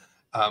great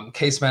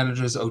case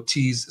managers,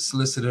 OTs,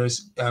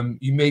 solicitors.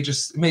 You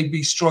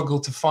may struggle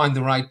to find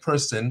the right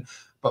person,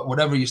 but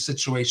whatever your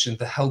situation,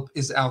 the help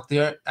is out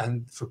there,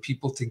 and for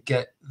people to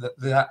get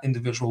that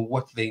individual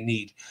what they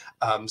need.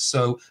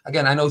 So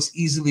again, I know it's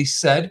easily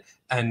said,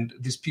 and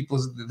these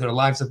people, their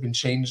lives have been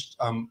changed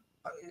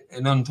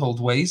in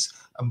untold ways.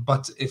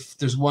 But if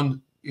there's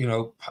one, you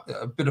know,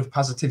 a bit of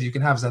positive you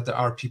can have, is that there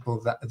are people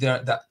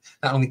that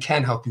not only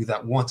can help you,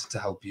 that want to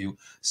help you.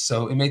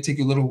 So it may take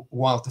you a little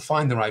while to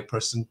find the right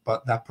person,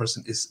 but that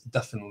person is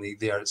definitely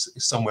there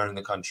somewhere in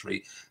the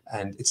country,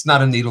 and it's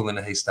not a needle in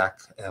a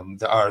haystack.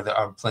 There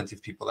are plenty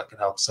of people that can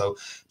help. So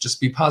just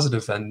be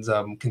positive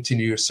and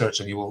continue your search,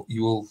 and you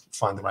will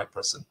find the right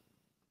person.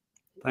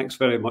 Thanks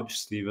very much,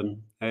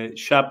 Stephen.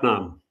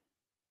 Shabnam.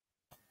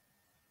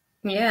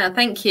 Yeah,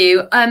 thank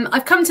you.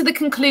 I've come to the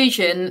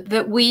conclusion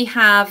that we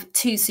have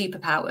two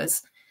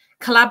superpowers: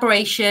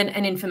 collaboration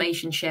and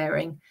information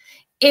sharing.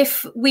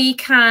 If we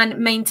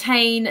can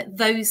maintain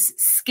those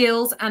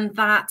skills and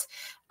that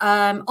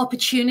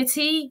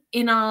opportunity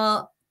in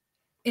our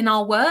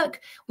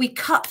work, we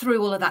cut through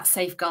all of that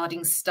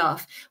safeguarding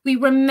stuff. We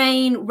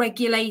remain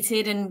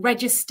regulated and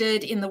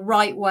registered in the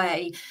right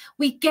way.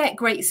 We get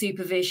great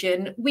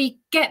supervision. We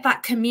get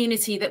that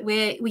community that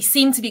we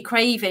seem to be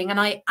craving, and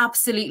I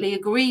absolutely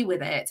agree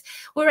with it.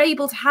 We're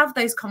able to have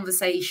those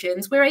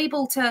conversations. We're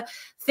able to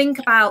think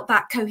about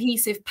that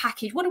cohesive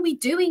package. What are we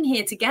doing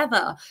here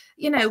together?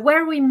 You know,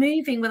 where are we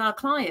moving with our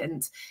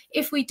client?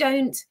 If we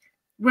don't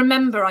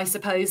remember, I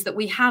suppose, that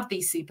we have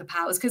these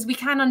superpowers, because we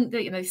can,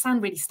 you know, they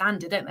sound really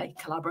standard, don't they?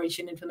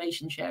 Collaboration,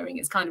 information sharing,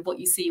 it's kind of what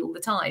you see all the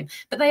time,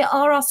 but they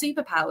are our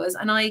superpowers.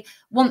 And I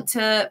want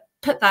to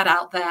put that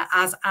out there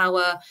as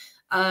our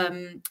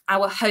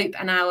hope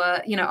and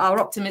our, you know, our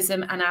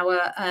optimism and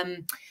our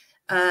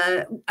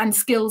and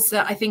skills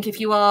that I think if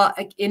you are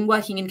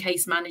working in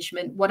case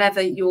management, whatever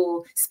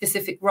your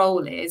specific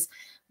role is,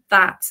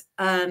 that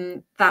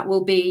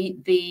will be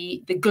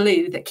the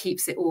glue that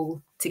keeps it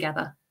all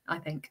together, I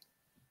think.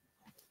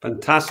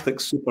 Fantastic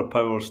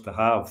superpowers to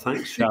have.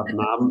 Thanks,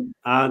 Shabnam.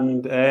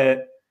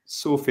 And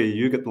Sophie,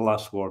 you get the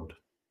last word.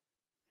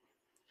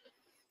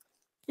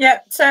 Yeah,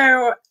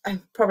 so it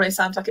probably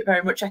sounds like it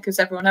very much echoes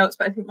everyone else,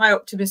 but I think my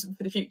optimism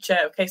for the future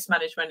of case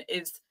management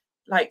is,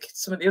 like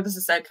some of the others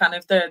have said, kind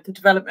of the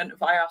development of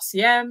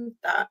IRCM,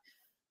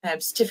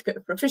 that certificate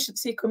of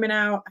proficiency coming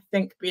out. I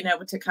think being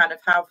able to kind of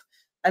have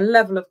a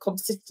level of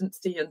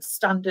consistency and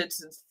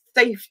standards and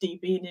safety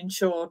being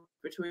ensured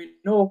between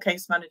all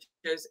case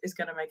managers is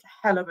going to make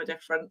a hell of a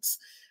difference.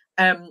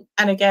 And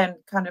again,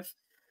 kind of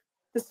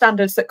the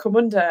standards that come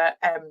under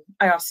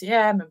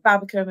IRCM and Barr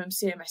and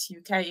CMS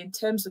UK in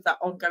terms of that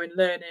ongoing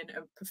learning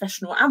and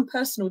professional and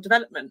personal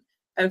development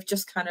of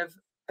just kind of,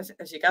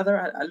 as you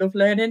gather, I love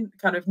learning,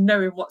 kind of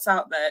knowing what's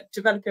out there,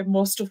 developing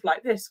more stuff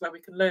like this where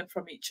we can learn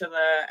from each other,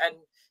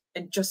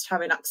 and just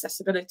having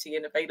accessibility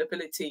and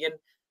availability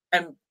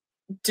and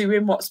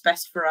doing what's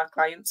best for our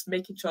clients,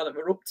 making sure that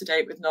we're up to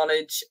date with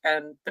knowledge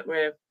and that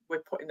we're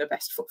putting the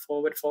best foot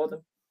forward for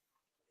them.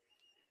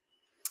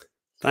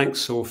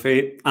 Thanks,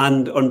 Sophie.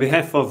 And on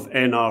behalf of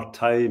NR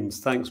Times,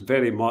 thanks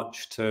very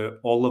much to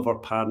all of our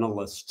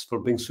panelists for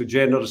being so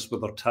generous with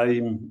their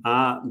time,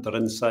 their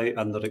insight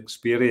and their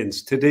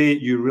experience. Today,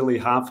 you really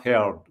have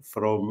heard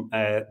from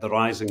the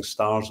rising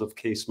stars of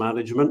case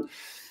management.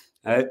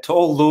 To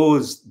all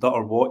those that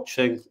are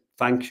watching,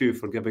 thank you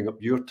for giving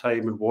up your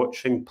time and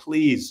watching.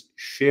 Please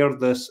share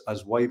this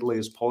as widely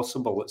as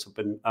possible. It's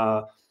been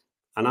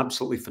an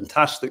absolutely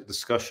fantastic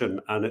discussion,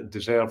 and it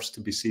deserves to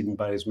be seen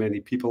by as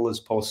many people as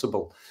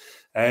possible.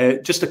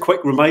 Just a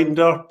quick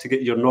reminder to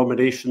get your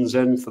nominations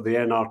in for the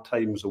NR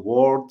Times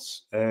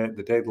Awards.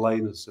 The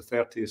deadline is the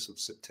 30th of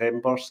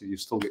September, so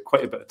you've still got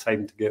quite a bit of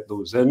time to get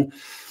those in.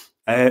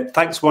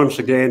 Thanks once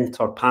again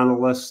to our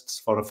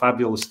panelists for a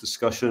fabulous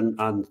discussion,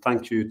 and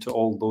thank you to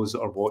all those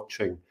that are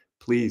watching.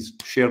 Please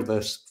share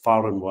this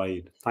far and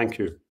wide. Thank you.